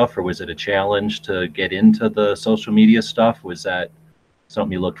that stuff, or was it a challenge to get into the social media stuff? Was that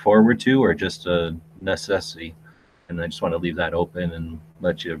something you looked forward to, or just a necessity? And I just want to leave that open and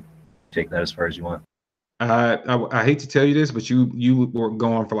let you take that as far as you want. I hate to tell you this, but you were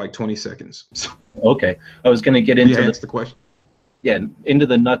gone for like 20 seconds. Okay, I was going to get into the question. Yeah, into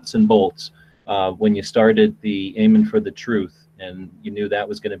the nuts and bolts. When you started the Aiming for the Truth, and you knew that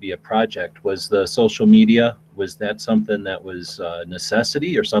was going to be a project, was the social media, was that something that was a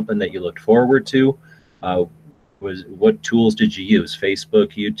necessity or something that you looked forward to? What tools did you use?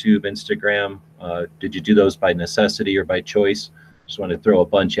 Facebook, YouTube, Instagram? Did you do those by necessity or by choice? Just want to throw a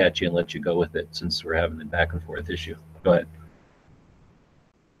bunch at you and let you go with it, since we're having a back and forth issue. Go ahead.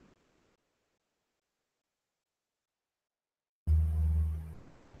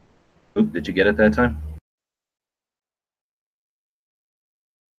 Oop, did you get it that time?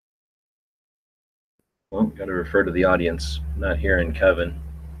 Well, got to refer to the audience. Not hearing Kevin.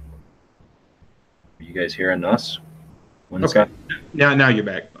 Are you guys hearing us? Okay. Now you're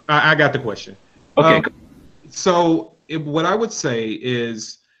back. I got the question. Okay. So what I would say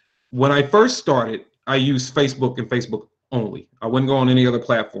is, when I first started, I used Facebook and Facebook only. I wouldn't go on any other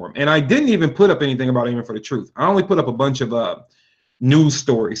platform. And I didn't even put up anything about Aiming for the Truth. I only put up a bunch of news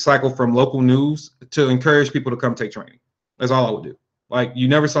stories, cycle from local news, to encourage people to come take training. That's all I would do. Like, you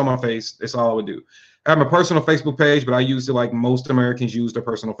never saw my face. That's all I would do. I have my personal Facebook page, but I used it like most Americans use their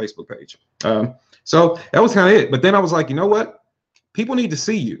personal Facebook page. So that was kind of it. But then I was like, you know what? People need to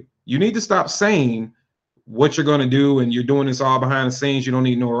see you. You need to stop saying what you're going to do, and you're doing this all behind the scenes. You don't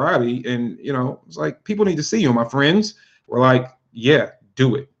need notoriety. And, it's like, people need to see you. And my friends were like, yeah,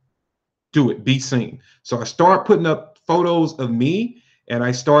 do it. Do it. Be seen. So I started putting up photos of me, and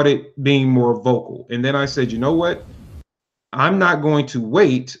I started being more vocal. And then I said, you know what? I'm not going to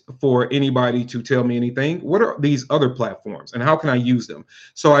wait for anybody to tell me anything. What are these other platforms, and how can I use them?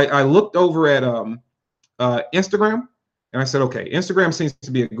 So I looked over at Instagram, and I said, okay, Instagram seems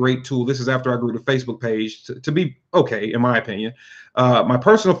to be a great tool. This is after I grew the Facebook page to be okay, in my opinion. My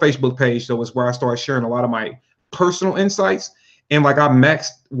personal Facebook page, though, is where I started sharing a lot of my personal insights. And like, I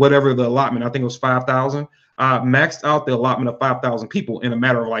maxed whatever the allotment, I think it was 5,000. I maxed out the allotment of 5,000 people in a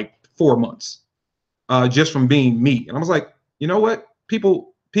matter of like 4 months, just from being me. And I was like, you know what?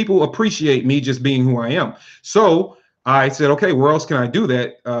 People appreciate me just being who I am. So I said, okay, where else can I do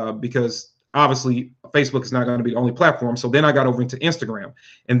that? Because obviously Facebook is not going to be the only platform. So then I got over into Instagram,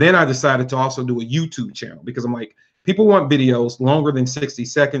 and then I decided to also do a YouTube channel, because I'm like, people want videos longer than 60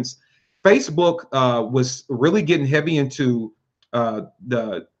 seconds. Facebook was really getting heavy into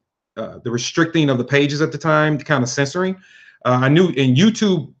the restricting of the pages at the time, kind of censoring. I knew, and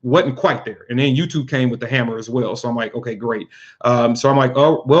YouTube wasn't quite there. And then YouTube came with the hammer as well. So I'm like, okay, great. So I'm like,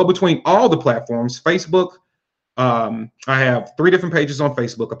 oh, well, between all the platforms, Facebook, I have 3 different pages on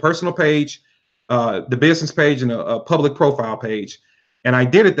Facebook: a personal page, the business page, and a public profile page. And I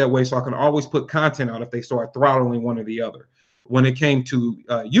did it that way so I can always put content out if they start throttling one or the other. When it came to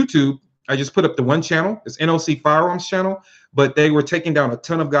YouTube, I just put up the one channel. It's NOC Firearms channel, but they were taking down a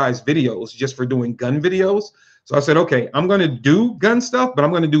ton of guys' videos just for doing gun videos. So I said, okay, I'm going to do gun stuff, but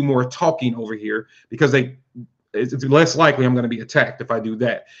I'm going to do more talking over here, because it's less likely I'm going to be attacked if I do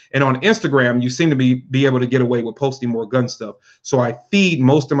that. And on Instagram, you seem to be able to get away with posting more gun stuff. So I feed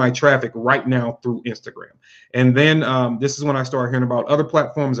most of my traffic right now through Instagram. And then this is when I started hearing about other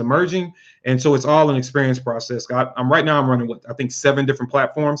platforms emerging. And so it's all an experience process. I'm running with, I think, 7 different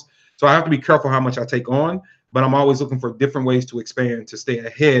platforms. So I have to be careful how much I take on, but I'm always looking for different ways to expand, to stay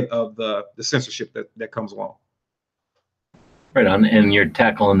ahead of the censorship that comes along. Right on. And you're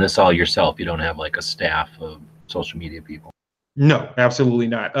tackling this all yourself. You don't have like a staff of social media people. No, absolutely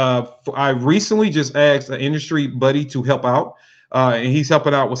not. I recently just asked an industry buddy to help out, and he's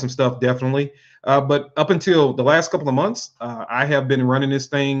helping out with some stuff, definitely. But up until the last couple of months, I have been running this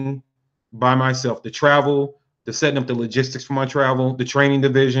thing by myself. The travel, the setting up the logistics for my travel, the training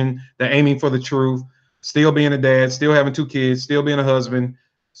division, the aiming for the truth, still being a dad, still having 2 kids, still being a husband.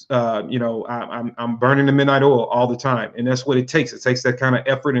 I'm burning the midnight oil all the time, and that's what it takes. It takes that kind of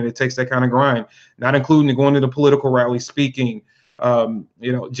effort, and it takes that kind of grind. Not including going to the political rally, speaking.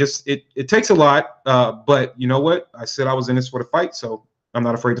 Just it takes a lot. But you know what? I said I was in this for the fight, so I'm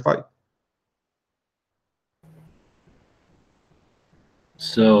not afraid to fight.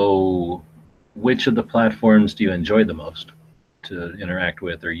 So, which of the platforms do you enjoy the most to interact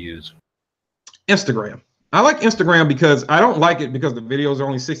with or use? Instagram. I like Instagram because I don't like it because the videos are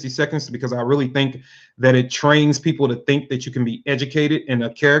only 60 seconds, because I really think that it trains people to think that you can be educated in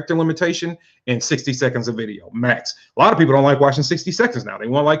a character limitation in 60 seconds of video max. A lot of people don't like watching 60 seconds now. They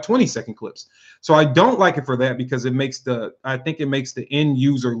want like 20-second clips. So I don't like it for that, because I think it makes the end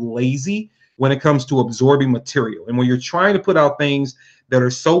user lazy when it comes to absorbing material. And when you're trying to put out things that are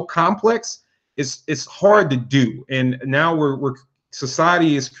so complex, it's hard to do. And now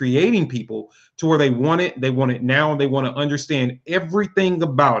society is creating people to where they want it now, and they want to understand everything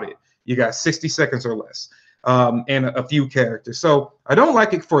about it. You got 60 seconds or less, and a few characters. So I don't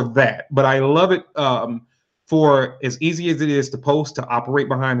like it for that, but I love it for as easy as it is to post, to operate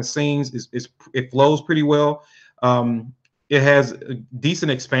behind the scenes. It flows pretty well. It has a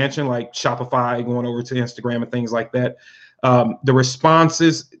decent expansion, like Shopify going over to Instagram and things like that. The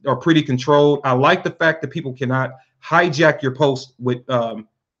responses are pretty controlled. I like the fact that people cannot hijack your post with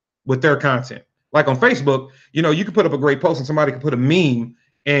their content. Like on Facebook, you can put up a great post and somebody can put a meme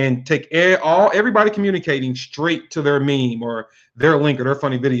and take everybody communicating straight to their meme or their link or their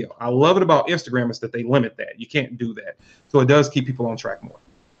funny video. I love it about Instagram is that they limit that. You can't do that. So it does keep people on track more.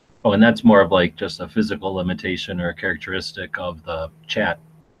 Oh, and that's more of like just a physical limitation or a characteristic of the chat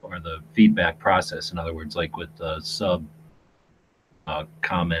or the feedback process. In other words, like with the sub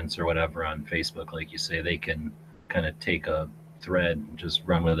comments or whatever on Facebook, like you say, they can kind of take a thread and just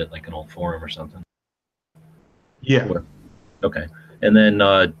run with it like an old forum or something. Yeah. Okay. And then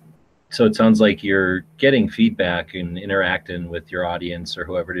so it sounds like you're getting feedback and interacting with your audience or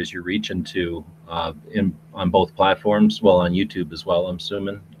whoever it is you're reaching to on both platforms. Well, on YouTube as well, I'm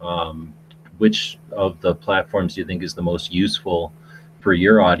assuming. Which of the platforms do you think is the most useful for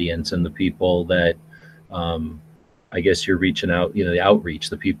your audience and the people that I guess you're reaching out, the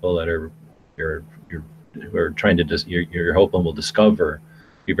outreach, the people that are trying to you're hoping will discover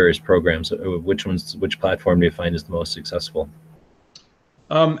your various programs? Which platform do you find is the most successful?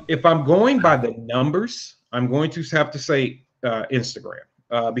 If I'm going by the numbers, I'm going to have to say Instagram,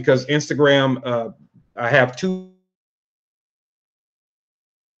 because Instagram, I have two.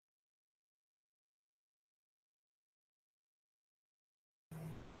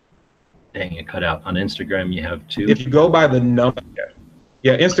 Dang, it cut out. On Instagram, you have two. If you go by the number,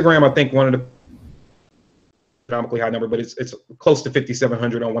 yeah, Instagram, I think one of the economically high number, but it's close to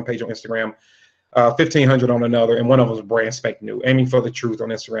 5,700 on one page on Instagram, 1,500 on another, and one of them is brand spank new. Aiming for the Truth on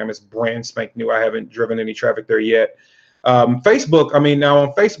Instagram is brand spank new. I haven't driven any traffic there yet. Facebook, now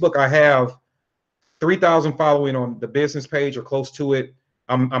on Facebook, I have 3,000 following on the business page or close to it.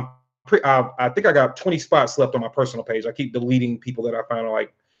 I think I got 20 spots left on my personal page. I keep deleting people that I find are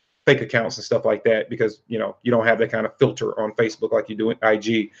like fake accounts and stuff like that, because you don't have that kind of filter on Facebook like you do in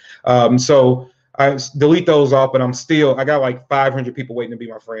IG. So I delete those off, but I got like 500 people waiting to be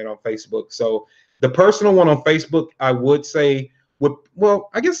my friend on Facebook. So the personal one on Facebook, I would say I'm still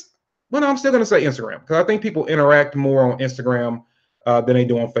going to say Instagram, because I think people interact more on Instagram than they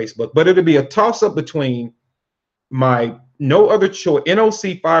do on Facebook. But it'll be a toss up between my No Other Choice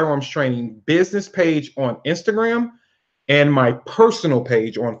NOC Firearms Training business page on Instagram and my personal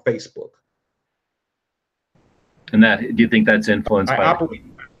page on Facebook. And do you think that's influenced by?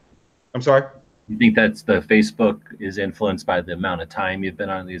 I'm sorry. You think that's the Facebook is influenced by the amount of time you've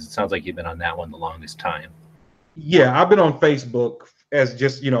been on these? It sounds like you've been on that one the longest time. Yeah, I've been on Facebook as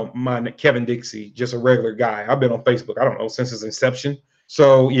just, my Kevin Dixie, just a regular guy. I've been on Facebook, I don't know, since its inception.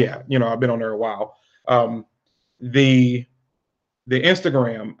 So yeah, I've been on there a while. The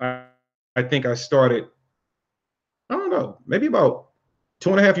Instagram, I think I started, I don't know, maybe about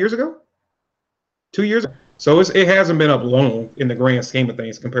 2.5 years ago, 2 years ago. So it hasn't been up long in the grand scheme of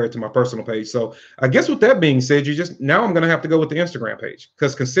things compared to my personal page. So I guess with that being said, now I'm going to have to go with the Instagram page,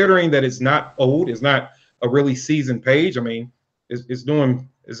 because considering that it's not old, it's not a really seasoned page.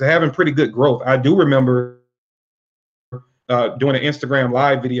 It's having pretty good growth. I do remember doing an Instagram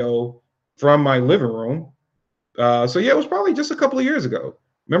live video from my living room. So yeah, it was probably just a couple of years ago.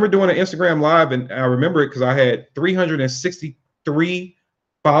 Remember doing an Instagram live, and I remember it because I had 363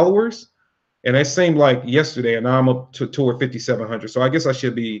 followers, and that seemed like yesterday, and now I'm up to toward 5,700. So I guess I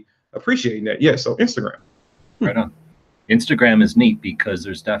should be appreciating that. Yeah, so Instagram. Right on. Instagram is neat because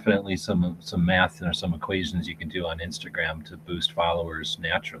there's definitely some math or some equations you can do on Instagram to boost followers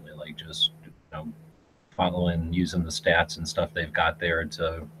naturally, like just following, using the stats and stuff they've got there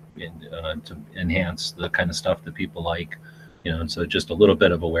to enhance the kind of stuff that people like, and so just a little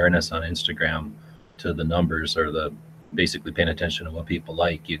bit of awareness on Instagram to the numbers, or the basically paying attention to what people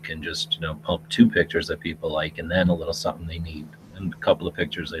like. You can just pump 2 pictures that people like, and then a little something they need, and a couple of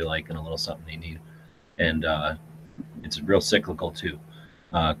pictures they like, and a little something they need. And it's real cyclical too.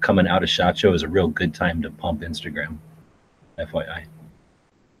 Coming out of SHOT Show is a real good time to pump Instagram, FYI,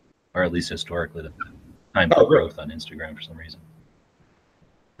 or at least historically the time for growth on Instagram for some reason.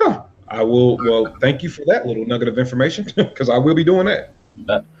 I will. Well, thank you for that little nugget of information, because I will be doing that. You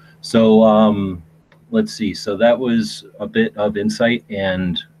bet. So let's see. So that was a bit of insight,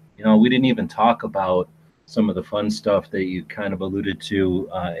 and we didn't even talk about some of the fun stuff that you kind of alluded to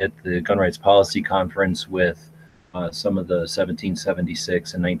at the Gun Rights Policy Conference with some of the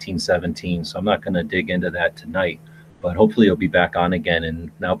 1776 and 1917. So I'm not going to dig into that tonight, but hopefully you'll be back on again. And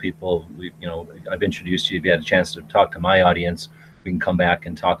now people, I've introduced you. If you had a chance to talk to my audience, we can come back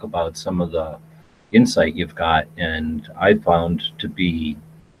and talk about some of the insight you've got, and I found to be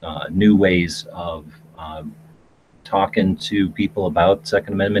new ways of talking to people about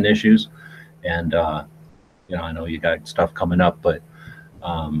Second Amendment issues. And I know you got stuff coming up, but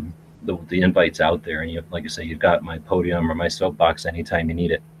the invite's out there, and like I say, you've got my podium or my soapbox anytime you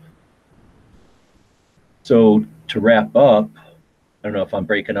need it. So to wrap up, I don't know if I'm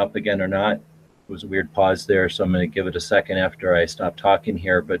breaking up again or not. It was a weird pause there, so I'm going to give it a second after I stop talking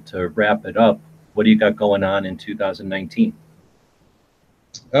here. But to wrap it up, what do you got going on in 2019?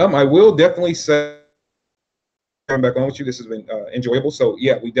 I will definitely say, coming back on with you, this has been enjoyable. So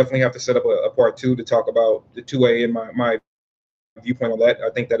yeah, we definitely have to set up a part 2 to talk about the 2A and my viewpoint on that. I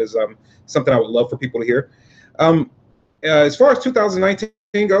think that is something I would love for people to hear. As far as 2019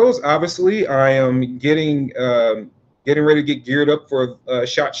 goes, obviously I am getting ready to get geared up for a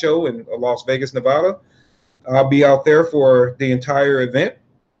SHOT Show in Las Vegas, Nevada. I'll be out there for the entire event,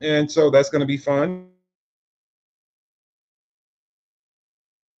 and so that's going to be fun.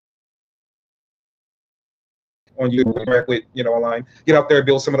 On you interact with online, get out there,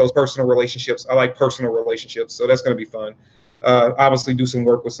 build some of those personal relationships. I like personal relationships, so that's going to be fun. Obviously do some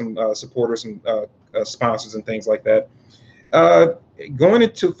work with some supporters and sponsors and things like that. Going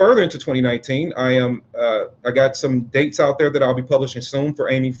further into 2019, I got some dates out there that I'll be publishing soon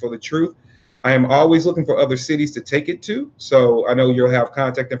for Aiming for the Truth. I am always looking for other cities to take it to, so I know you'll have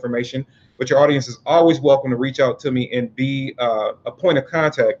contact information, but your audience is always welcome to reach out to me and be a point of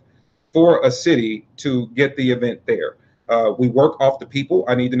contact for a city to get the event there. We work off the people.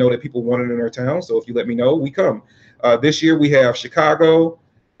 I need to know that people want it in their town, so if you let me know, we come. This year we have Chicago,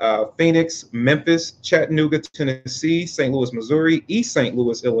 Phoenix, Memphis, Chattanooga, Tennessee, St. Louis, Missouri, East St.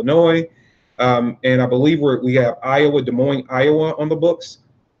 Louis, Illinois, and I believe we have Iowa, Des Moines, Iowa on the books,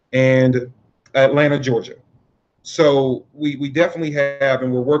 and Atlanta, Georgia. So we definitely have,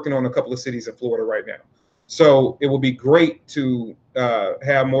 and we're working on a couple of cities in Florida right now. So it will be great to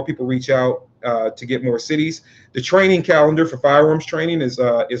have more people reach out to get more cities. The training calendar for firearms training is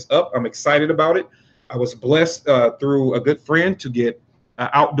up. I'm excited about it. I was blessed through a good friend to get an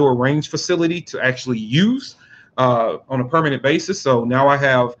outdoor range facility to actually use on a permanent basis. So now I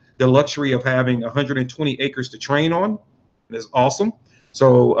have the luxury of having 120 acres to train on. It is awesome.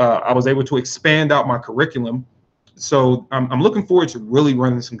 So I was able to expand out my curriculum. So I'm looking forward to really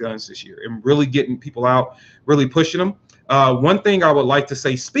running some guns this year and really getting people out, really pushing them. One thing I would like to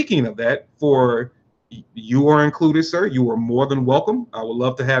say, speaking of that, for you are included, sir, you are more than welcome. I would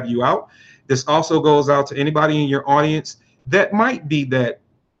love to have you out. This also goes out to anybody in your audience that might be that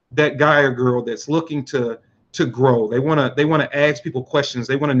guy or girl that's looking to grow. They want to ask people questions.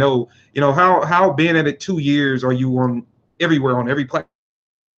 They want to know, how being at it 2 years, are you on everywhere, on every platform?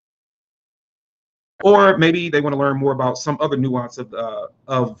 Or maybe they want to learn more about some other nuance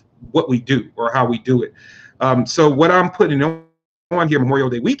of what we do or how we do it. So what I'm putting on here Memorial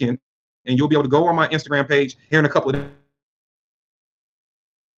Day weekend, and you'll be able to go on my Instagram page here in a couple of days.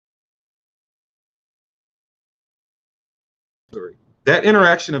 That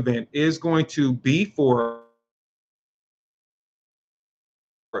interaction event is going to be for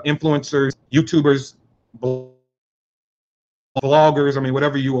influencers, YouTubers, bloggers, I mean,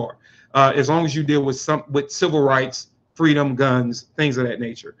 whatever you are. As long as you deal with civil rights, freedom, guns, things of that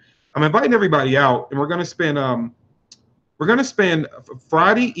nature. I'm inviting everybody out, and we're going to spend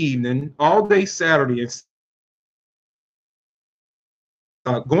Friday evening, all day Saturday, and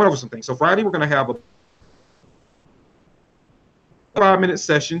going over some things. So Friday, we're going to have a 5-minute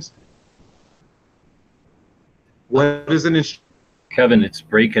sessions. What is an Kevin, it's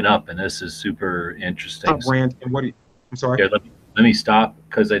breaking up, and this is super interesting. brand, and what? I'm sorry. Yeah, let me stop,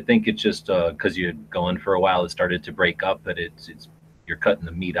 because I think it's just because you're going for a while, it started to break up, but it's you're cutting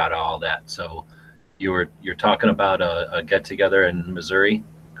the meat out of all that. So you're talking about a get together in Missouri.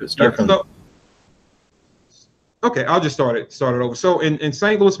 Could start from. Okay, I'll just start it over. So in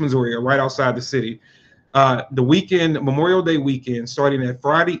St. Louis, Missouri, right outside the city, the weekend, Memorial Day weekend, starting at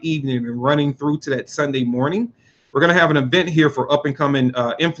Friday evening and running through to that Sunday morning, we're going to have an event here for up and coming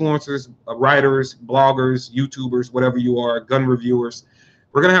influencers, writers, bloggers, YouTubers, whatever you are, gun reviewers.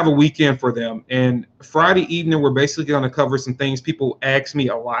 We're going to have a weekend for them. And Friday evening, we're basically going to cover some things people ask me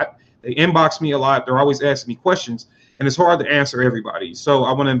a lot. They inbox me a lot. They're always asking me questions, and it's hard to answer everybody. So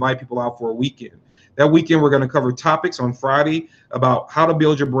I want to invite people out for a weekend. That weekend, we're going to cover topics on Friday about how to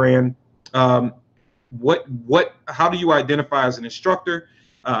build your brand. How do you identify as an instructor?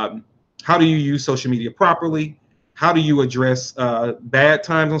 How do you use social media properly? How do you address bad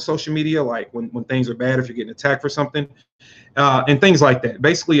times on social media, like when things are bad, if you're getting attacked for something, and things like that.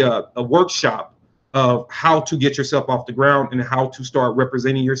 Basically, a workshop of how to get yourself off the ground and how to start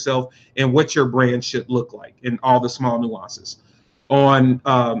representing yourself and what your brand should look like in all the small nuances. And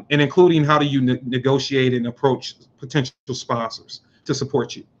including how do you negotiate and approach potential sponsors to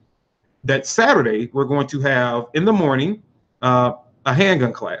support you. That Saturday, we're going to have in the morning a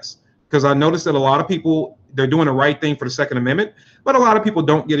handgun class, because I noticed that a lot of people, they're doing the right thing for the Second Amendment, but a lot of people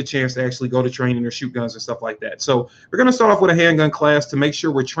don't get a chance to actually go to training or shoot guns and stuff like that. So we're going to start off with a handgun class to make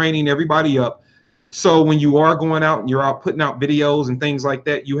sure we're training everybody up. So when you are going out and you're out putting out videos and things like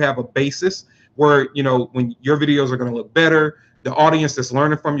that, you have a basis where, you know, when your videos are going to look better, the audience that's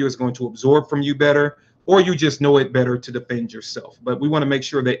learning from you is going to absorb from you better, or you just know it better to defend yourself. But we want to make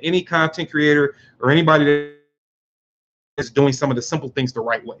sure that any content creator or anybody that is doing some of the simple things the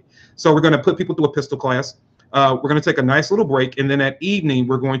right way. So we're going to put people through a pistol class. We're going to take a nice little break, and then that evening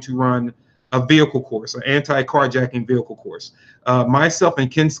we're going to run a vehicle course, an anti-carjacking vehicle course. Myself and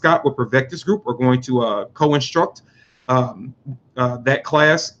Ken Scott with Provectus Group are going to co-instruct that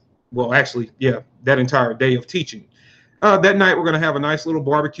class. Well, actually, yeah, that entire day of teaching. That night, we're going to have a nice little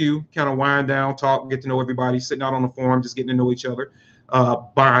barbecue, kind of wind down, talk, get to know everybody, sitting out on the forum, just getting to know each other,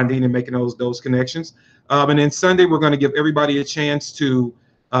 bonding and making those connections. And then Sunday, we're going to give everybody a chance to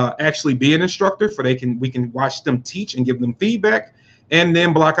actually be an instructor, we can watch them teach and give them feedback, and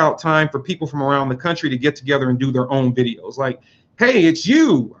then block out time for people from around the country to get together and do their own videos. Like, hey, it's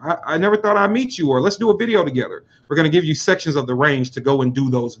you. I never thought I'd meet you, or let's do a video together. We're going to give you sections of the range to go and do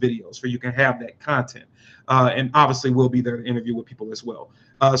those videos, where you can have that content. And obviously, we'll be there to interview with people as well.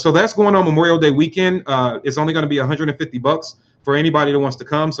 So that's going on Memorial Day weekend. It's only going to be $150 for anybody that wants to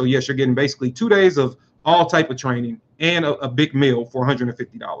come. So yes, you're getting basically 2 days of all type of training and a big meal for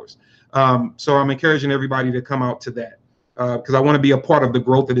 $150. So I'm encouraging everybody to come out to that, because I want to be a part of the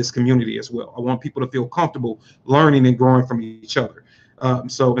growth of this community as well. I want people to feel comfortable learning and growing from each other.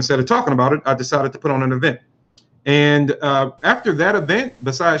 So instead of talking about it, I decided to put on an event. And after that event,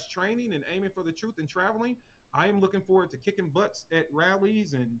 besides training and aiming for the truth and traveling, I am looking forward to kicking butts at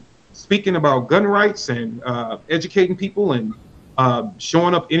rallies and speaking about gun rights and educating people and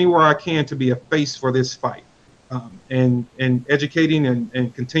showing up anywhere I can to be a face for this fight, and educating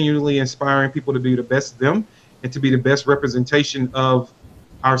and continually inspiring people to be the best of them and to be the best representation of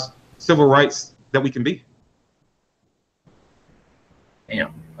our civil rights that we can be.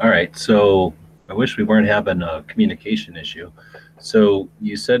 Damn. All right. So I wish we weren't having a communication issue. So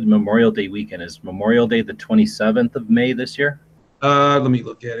you said Memorial Day weekend. Is Memorial Day the 27th of May this year? Let me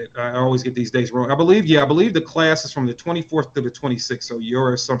look at it. I always get these days wrong. I believe the class is from the 24th to the 26th. So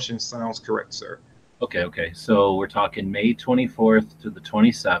your assumption sounds correct, sir. Okay. So we're talking May 24th to the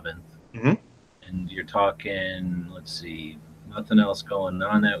 27th. Mm-hmm. And you're talking, let's see, nothing else going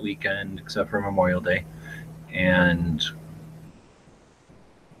on that weekend except for Memorial Day. And,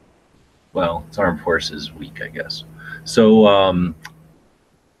 well, it's Armed Forces Week, I guess. So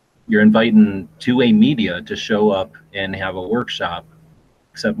you're inviting 2A Media to show up and have a workshop,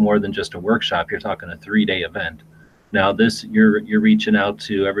 except more than just a workshop. You're talking a 3-day event. Now this, you're reaching out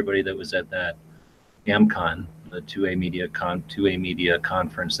to everybody that was at that AmCon, the 2A Media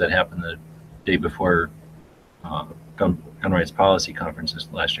conference that happened the day before gun rights policy conferences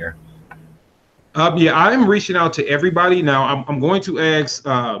last year. Yeah, I'm reaching out to everybody now. I'm going to ask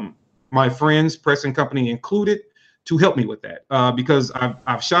my friends, press and company included, to help me with that, because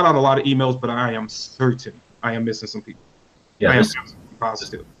I've shot out a lot of emails, but I am certain I am missing some people. Yeah, I am this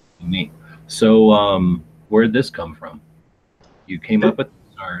positive. is neat. So, where did this come from? You came up with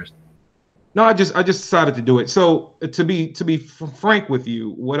this, or? No, I just decided to do it. So to be frank with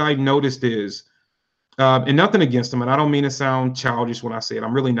you, what I noticed is, and nothing against them, and I don't mean to sound childish when I say it.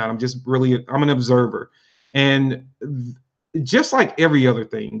 I'm really not. I'm an observer, and just like every other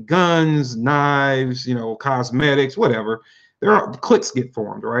thing, guns, knives, cosmetics, whatever, there are cliques get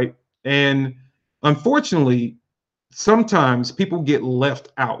formed, right? And unfortunately, sometimes people get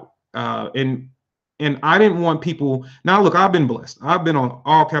left out, and I didn't want people. Now look, I've been blessed. I've been on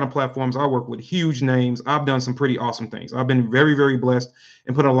all kind of platforms. I work with huge names. I've done some pretty awesome things. I've been very, very blessed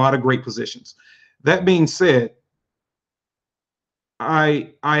and put in a lot of great positions. That being said,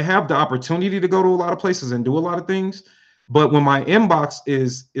 I have the opportunity to go to a lot of places and do a lot of things, but when my inbox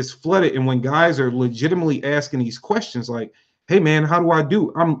is flooded, and when guys are legitimately asking these questions like, hey man, how do I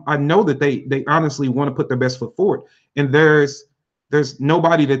do? I know that they honestly want to put their best foot forward, and there's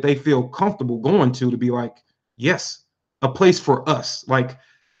nobody that they feel comfortable going to be like, yes, a place for us. Like,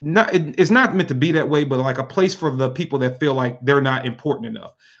 it's not meant to be that way, but like a place for the people that feel like they're not important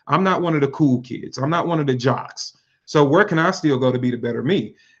enough. I'm not one of the cool kids. I'm not one of the jocks. So where can I still go to be the better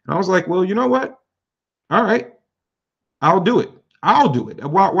me? And I was like, well, you know what? All right, I'll do it. I'll do it.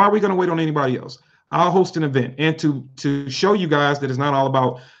 Why are we going to wait on anybody else? I'll host an event, and to show you guys that it's not all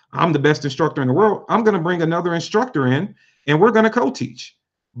about I'm the best instructor in the world. I'm going to bring another instructor in, and we're going to co-teach.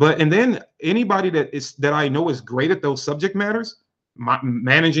 And then anybody that I know is great at those subject matters,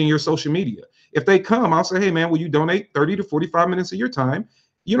 managing your social media. If they come, I'll say, hey man, will you donate 30 to 45 minutes of your time?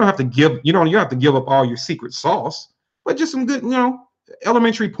 You don't have to give up all your secret sauce, but just some good,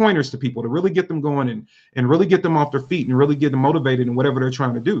 elementary pointers to people to really get them going and really get them off their feet and really get them motivated in whatever they're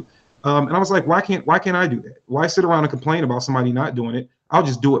trying to do. And I was like, why can't I do that? Why sit around and complain about somebody not doing it? I'll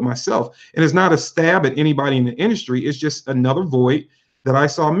just do it myself. And it's not a stab at anybody in the industry. It's just another void that I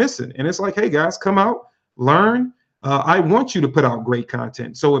saw missing. And it's like, hey guys, come out, learn. I want you to put out great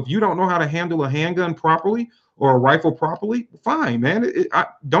content. So if you don't know how to handle a handgun properly or a rifle properly, fine, man. You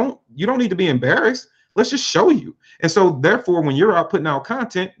don't need to be embarrassed. Let's just show you. And so therefore, when you're out putting out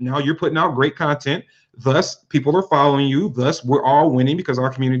content, now you're putting out great content. Thus, people are following you. Thus, we're all winning because our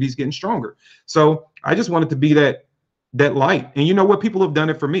community is getting stronger. So I just wanted to be that light. And you know what? People have done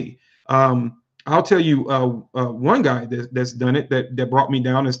it for me. I'll tell you, one guy that's done it that brought me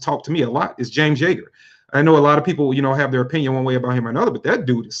down, has talked to me a lot, is James Yeager. I know a lot of people, have their opinion one way about him or another, but that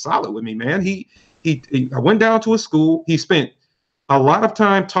dude is solid with me, man. I went down to a school. He spent a lot of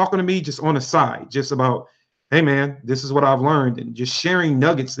time talking to me just on the side, just about, hey man, this is what I've learned, and just sharing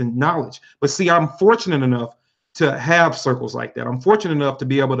nuggets and knowledge. But see, I'm fortunate enough to have circles like that. I'm fortunate enough to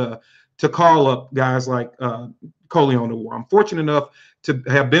be able to call up guys like Coleon Noir. I'm fortunate enough to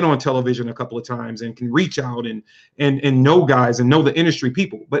have been on television a couple of times and can reach out and know guys and know the industry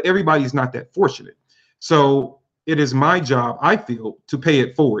people. But everybody's not that fortunate. So it is my job, I feel, to pay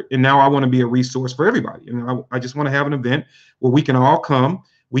it forward. And now I want to be a resource for everybody. And I just want to have an event where we can all come,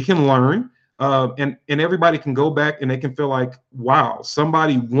 we can learn, and everybody can go back and they can feel like, wow,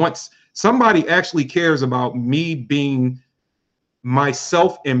 somebody actually cares about me being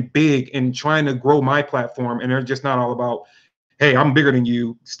myself and big and trying to grow my platform. And they're just not all about, hey, I'm bigger than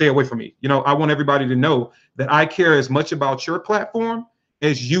you, stay away from me. I want everybody to know that I care as much about your platform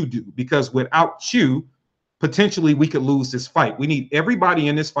as you do, because without you, potentially we could lose this fight. We need everybody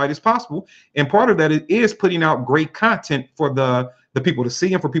in this fight as possible. And part of that is putting out great content for the people to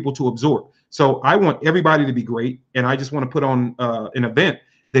see and for people to absorb. So I want everybody to be great. And I just want to put on an event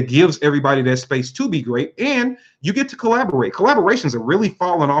that gives everybody that space to be great. And you get to collaborate. Collaborations are really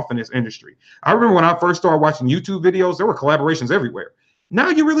falling off in this industry. I remember when I first started watching YouTube videos, there were collaborations everywhere. Now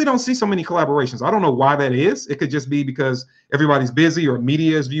you really don't see so many collaborations. I don't know why that is. It could just be because everybody's busy or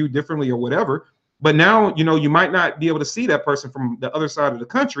media is viewed differently or whatever. But now, you might not be able to see that person from the other side of the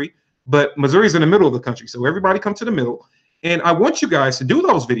country, but Missouri's in the middle of the country. So everybody come to the middle. And I want you guys to do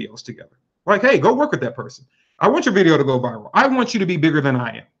those videos together. Like, hey, go work with that person. I want your video to go viral. I want you to be bigger than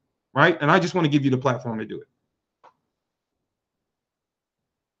I am, right? And I just want to give you the platform to do it.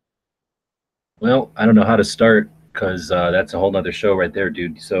 Well, I don't know how to start, because that's a whole nother show right there,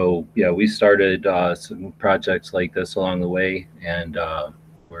 dude. So yeah, we started some projects like this along the way, and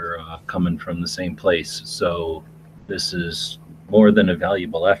we're coming from the same place. So this is more than a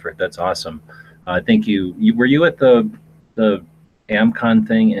valuable effort. That's awesome. I think you were you at the AmCon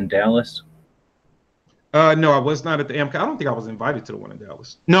thing in Dallas? No, I was not at the AMCON. I don't think I was invited to the one in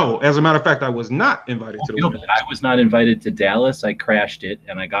Dallas. No, as a matter of fact, I was not invited to the one in Dallas. I was not invited to Dallas. I crashed it,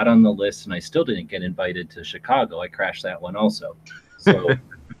 and I got on the list, and I still didn't get invited to Chicago. I crashed that one also. So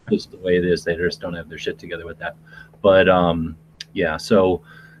just the way it is, they just don't have their shit together with that. But yeah, so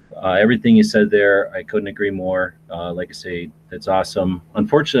everything you said there, I couldn't agree more. Like I say, that's awesome.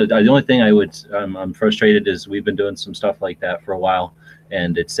 Unfortunately, the only thing I'm frustrated is we've been doing some stuff like that for a while,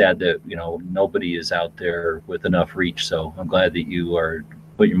 and it's sad that nobody is out there with enough reach. So I'm glad that you are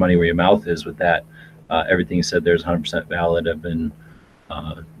put your money where your mouth is with that. Everything you said there is 100% valid. I've been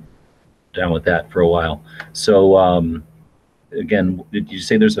down with that for a while. So again, did you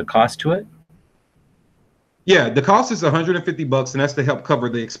say there's a cost to it? Yeah, the cost is $150, and that's to help cover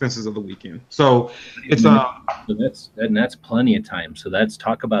the expenses of the weekend. So it's that's plenty of time. So that's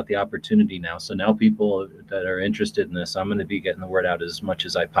talk about the opportunity now. So now people that are interested in this, I'm going to be getting the word out as much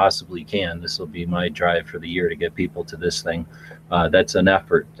as I possibly can. This will be my drive for the year to get people to this thing. That's an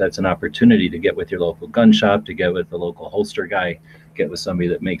effort. That's an opportunity to get with your local gun shop, to get with the local holster guy, get with somebody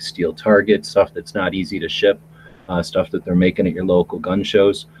that makes steel targets, stuff that's not easy to ship, stuff that they're making at your local gun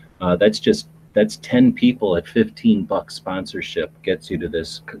shows. That's 10 people at $15 sponsorship gets you to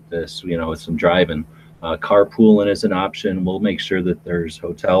this, with some driving. Carpooling is an option. We'll make sure that there's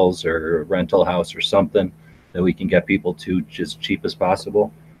hotels or a rental house or something that we can get people to just cheap as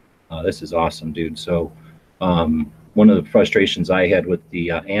possible. This is awesome, dude. So one of the frustrations I had with the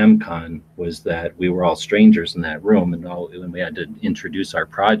AMCON was that we were all strangers in that room, and we had to introduce our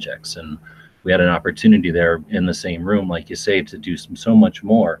projects, and we had an opportunity there in the same room, like you say, to do so much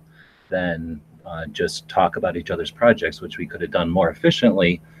more than just talk about each other's projects, which we could have done more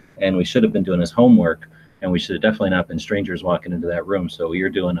efficiently, and we should have been doing his homework, and we should have definitely not been strangers walking into that room. So you're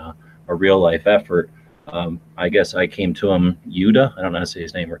doing a real life effort. I guess I came to him, Yuda, I don't know how to say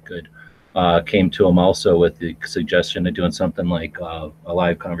his name, or good, came to him also with the suggestion of doing something like a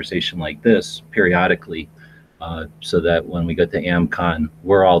live conversation like this periodically, so that when we get to AMCON,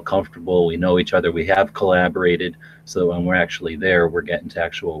 we're all comfortable, we know each other, we have collaborated, so when we're actually there, we're getting to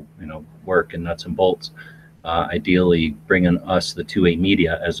actual work and nuts and bolts. Ideally bringing us, the 2A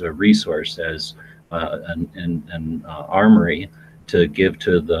Media, as a resource, as an armory to give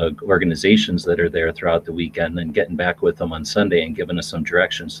to the organizations that are there throughout the weekend, and getting back with them on Sunday and giving us some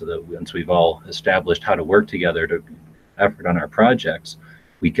direction, so that once we've all established how to work together to effort on our projects,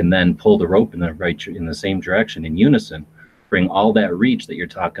 we can then pull the rope in the same direction in unison, bring all that reach that you're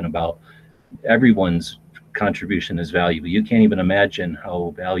talking about. Everyone's contribution is valuable. You can't even imagine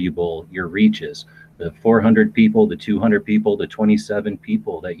how valuable your reach is. The 400 people, the 200 people, the 27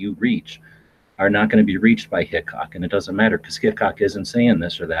 people that you reach are not going to be reached by Hickok, and it doesn't matter, because Hickok isn't saying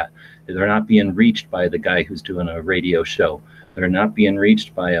this or that. They're not being reached by the guy who's doing a radio show. They're not being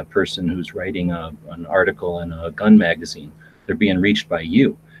reached by a person who's writing an article in a gun magazine. They're being reached by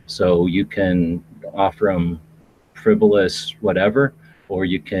you. So you can offer them frivolous whatever, or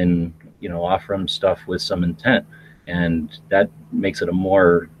you can offer them stuff with some intent, and that makes it a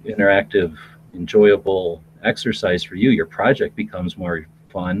more interactive, enjoyable exercise for you. Your project becomes more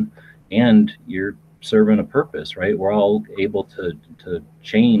fun, and you're serving a purpose, right? We're all able to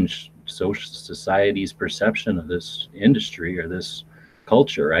change society's perception of this industry or this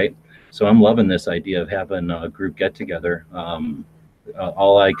culture, right? So I'm loving this idea of having a group get together.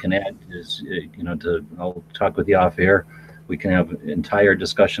 All I can add is, I'll talk with you off air. We can have entire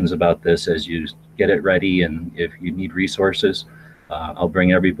discussions about this as you get it ready, and if you need resources, I'll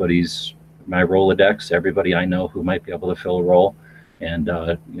bring my Rolodex, everybody I know who might be able to fill a role, and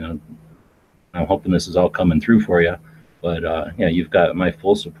I'm hoping this is all coming through for you. But you've got my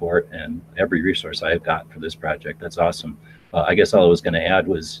full support and every resource I've got for this project. That's awesome. I guess all I was going to add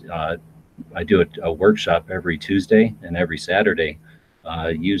was I do a workshop every Tuesday and every Saturday.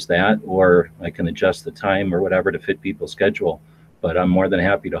 Use that, or I can adjust the time or whatever to fit people's schedule. But I'm more than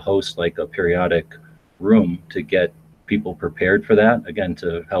happy to host like a periodic room to get people prepared for that. Again,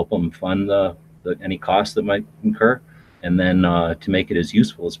 to help them fund any costs that might incur, and then to make it as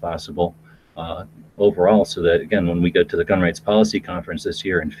useful as possible overall, so that, again, when we go to the Gun Rights Policy Conference this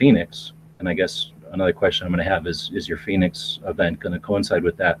year in Phoenix, and I guess another question I'm going to have is your Phoenix event going to coincide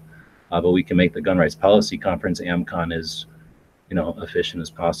with that? But we can make the Gun Rights Policy Conference, AMCON, as efficient as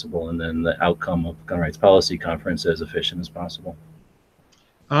possible, and then the outcome of Gun Rights Policy Conference as efficient as possible.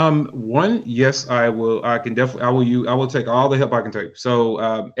 Yes, I will. I will take all the help I can take.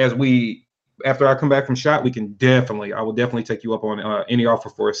 So after I come back from SHOT, I will definitely take you up on any offer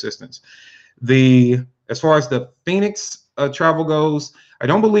for assistance. As far as the Phoenix travel goes, I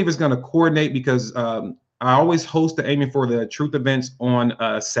don't believe it's going to coordinate, because I always host the Aiming for the Truth events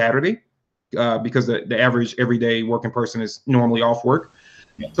on Saturday. because the average everyday working person is normally off work.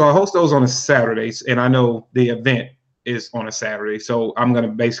 Yeah. So I host those on a Saturdays, and I know the event is on a Saturday. So I'm going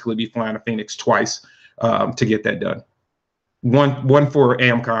to basically be flying to Phoenix twice to get that done. One for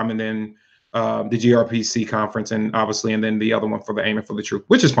AMCOM, and then the GRPC conference, and obviously, and then the other one for the Aiming for the Truth,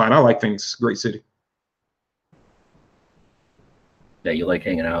 which is fine. I like Phoenix, great city. Yeah, you like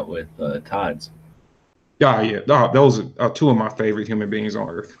hanging out with Todd's. Yeah. Those are two of my favorite human beings on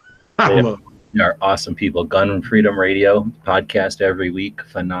earth. They are awesome people. Gun Freedom Radio podcast every week.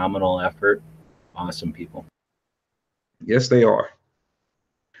 Phenomenal effort. Awesome people. Yes, they are.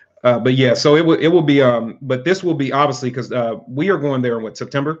 But yeah, so it will be. But this will be obviously because we are going there in what,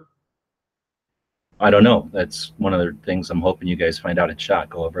 September? I don't know. That's one of the things I'm hoping you guys find out at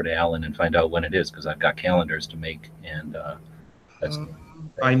SHOT. Go over to Alan and find out when it is, because I've got calendars to make, and that's.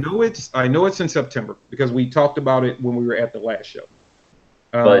 I know it's in September because we talked about it when we were at the last show.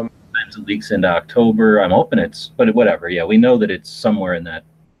 But sometimes it leaks into October. I'm hoping but whatever. Yeah, we know that it's somewhere in that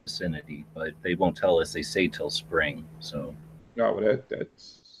vicinity, but they won't tell us. They say till spring. So. Oh, that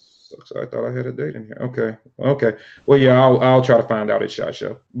sucks. I thought I had a date in here. Okay. Well, yeah, I'll try to find out at SHOT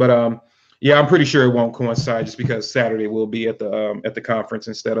Show. But yeah, I'm pretty sure it won't coincide just because Saturday will be at the conference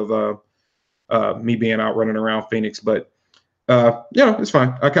instead of me being out running around Phoenix. But yeah, it's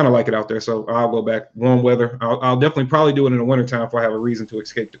fine. I kind of like it out there, so I'll go back. Warm weather. I'll definitely probably do it in the wintertime if I have a reason to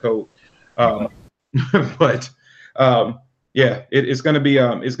escape the cold. But yeah, it's going to be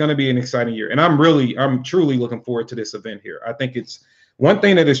an exciting year, and I'm truly looking forward to this event here. I think it's one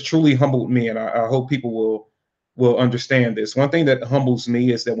thing that has truly humbled me, and I hope people will understand this. One thing that humbles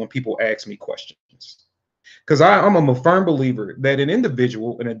me is that when people ask me questions. Because I'm a firm believer that an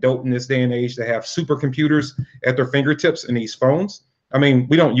adult in this day and age, that have supercomputers at their fingertips in these phones. I mean,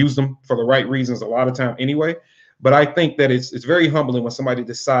 we don't use them for the right reasons a lot of time anyway. But I think that it's very humbling when somebody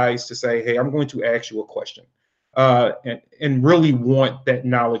decides to say, "Hey, I'm going to ask you a question," and really want that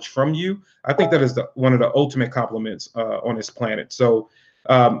knowledge from you. I think that is one of the ultimate compliments on this planet. So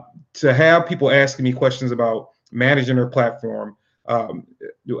to have people asking me questions about managing their platform.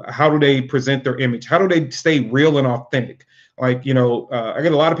 How do they present their image? How do they stay real and authentic? Like, I get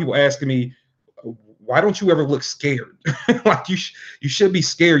a lot of people asking me, why don't you ever look scared? Like you should be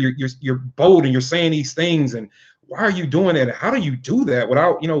scared. You're bold and you're saying these things. And why are you doing that? How do you do that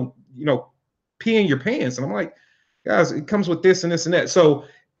without, peeing your pants? And I'm like, guys, it comes with this and this and that. So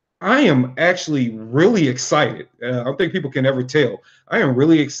I am actually really excited. I don't think people can ever tell. I am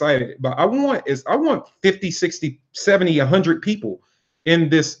really excited, but I want 50, 60, 70, 100 people in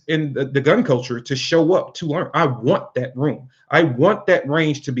the gun culture to show up to learn. I want that room. I want that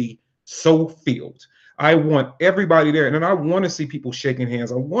range to be so filled. I want everybody there. And then I want to see people shaking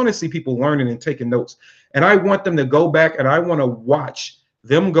hands. I want to see people learning and taking notes. And I want them to go back, and I want to watch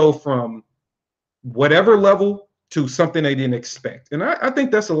them go from whatever level to something they didn't expect. And I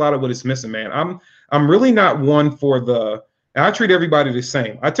think that's a lot of what is missing, man. I'm really not one for and I treat everybody the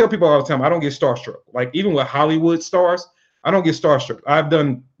same. I tell people all the time, I don't get starstruck. Like even with Hollywood stars, I don't get starstruck. I've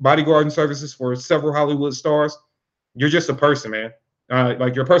done bodyguarding services for several Hollywood stars. You're just a person, man.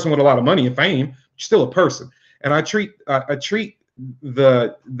 Like you're a person with a lot of money and fame, you're still a person. And I treat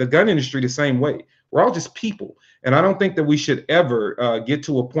the gun industry the same way. We're all just people. And I don't think that we should ever get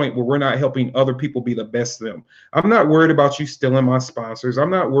to a point where we're not helping other people be the best them. I'm not worried about you stealing my sponsors.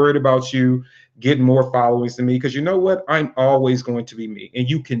 I'm not worried about you getting more followers than me, because you know what? I'm always going to be me, and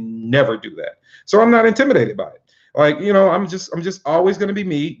you can never do that. So I'm not intimidated by it. Like, I'm just always going to be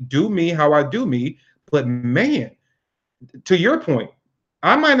me, do me how I do me. But man, to your point,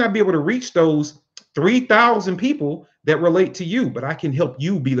 I might not be able to reach those 3,000 people that relate to you, but I can help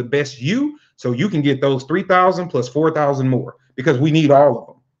you be the best you, so you can get those 3,000 plus 4,000 more, because we need all of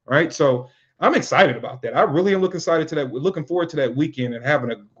them, right? So I'm excited about that. I really am looking forward to that weekend and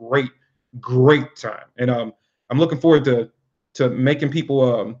having a great time. And I'm looking forward to making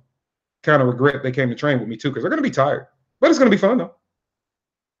people kind of regret they came to train with me too, because they're going to be tired, but it's going to be fun though.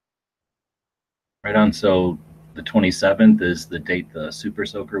 Right on. So the 27th is the date the Super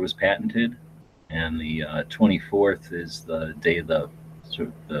Soaker was patented, and the 24th is the day the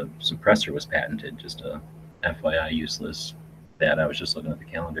suppressor was patented. Just a FYI, useless. That I was just looking at the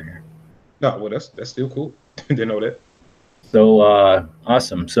calendar here. No, well, that's still cool. Didn't know that. So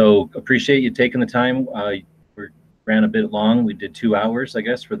awesome. So appreciate you taking the time. We ran a bit long. We did 2 hours, I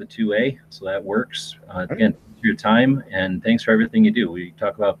guess, for the 2A, so that works. Again, thanks for your time, and thanks for everything you do. We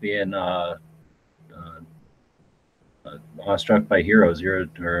talk about being awestruck by heroes.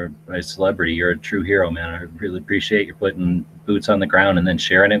 Or by celebrity. You're a true hero, man. I really appreciate you putting boots on the ground and then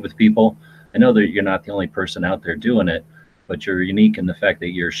sharing it with people. I know that you're not the only person out there doing it, but you're unique in the fact that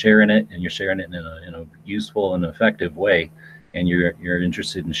you're sharing it, and you're sharing it in a useful and effective way, and you're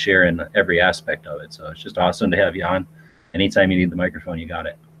interested in sharing every aspect of it. So it's just awesome to have you on. Anytime you need the microphone, you got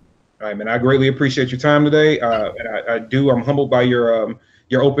it. All right, man. I greatly appreciate your time today. And I'm humbled by your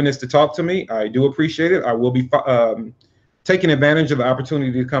openness to talk to me. I do appreciate it. I will be taking advantage of the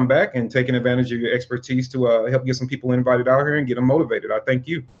opportunity to come back and taking advantage of your expertise to help get some people invited out here and get them motivated. I thank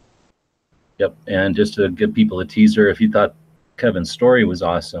you. Yep. And just to give people a teaser, if you thought Kevin's story was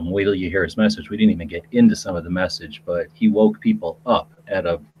awesome, wait till you hear his message. We didn't even get into some of the message, but he woke people up at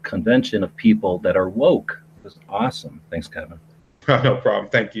a convention of people that are woke. It was awesome. Thanks, Kevin. No problem.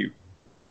 Thank you.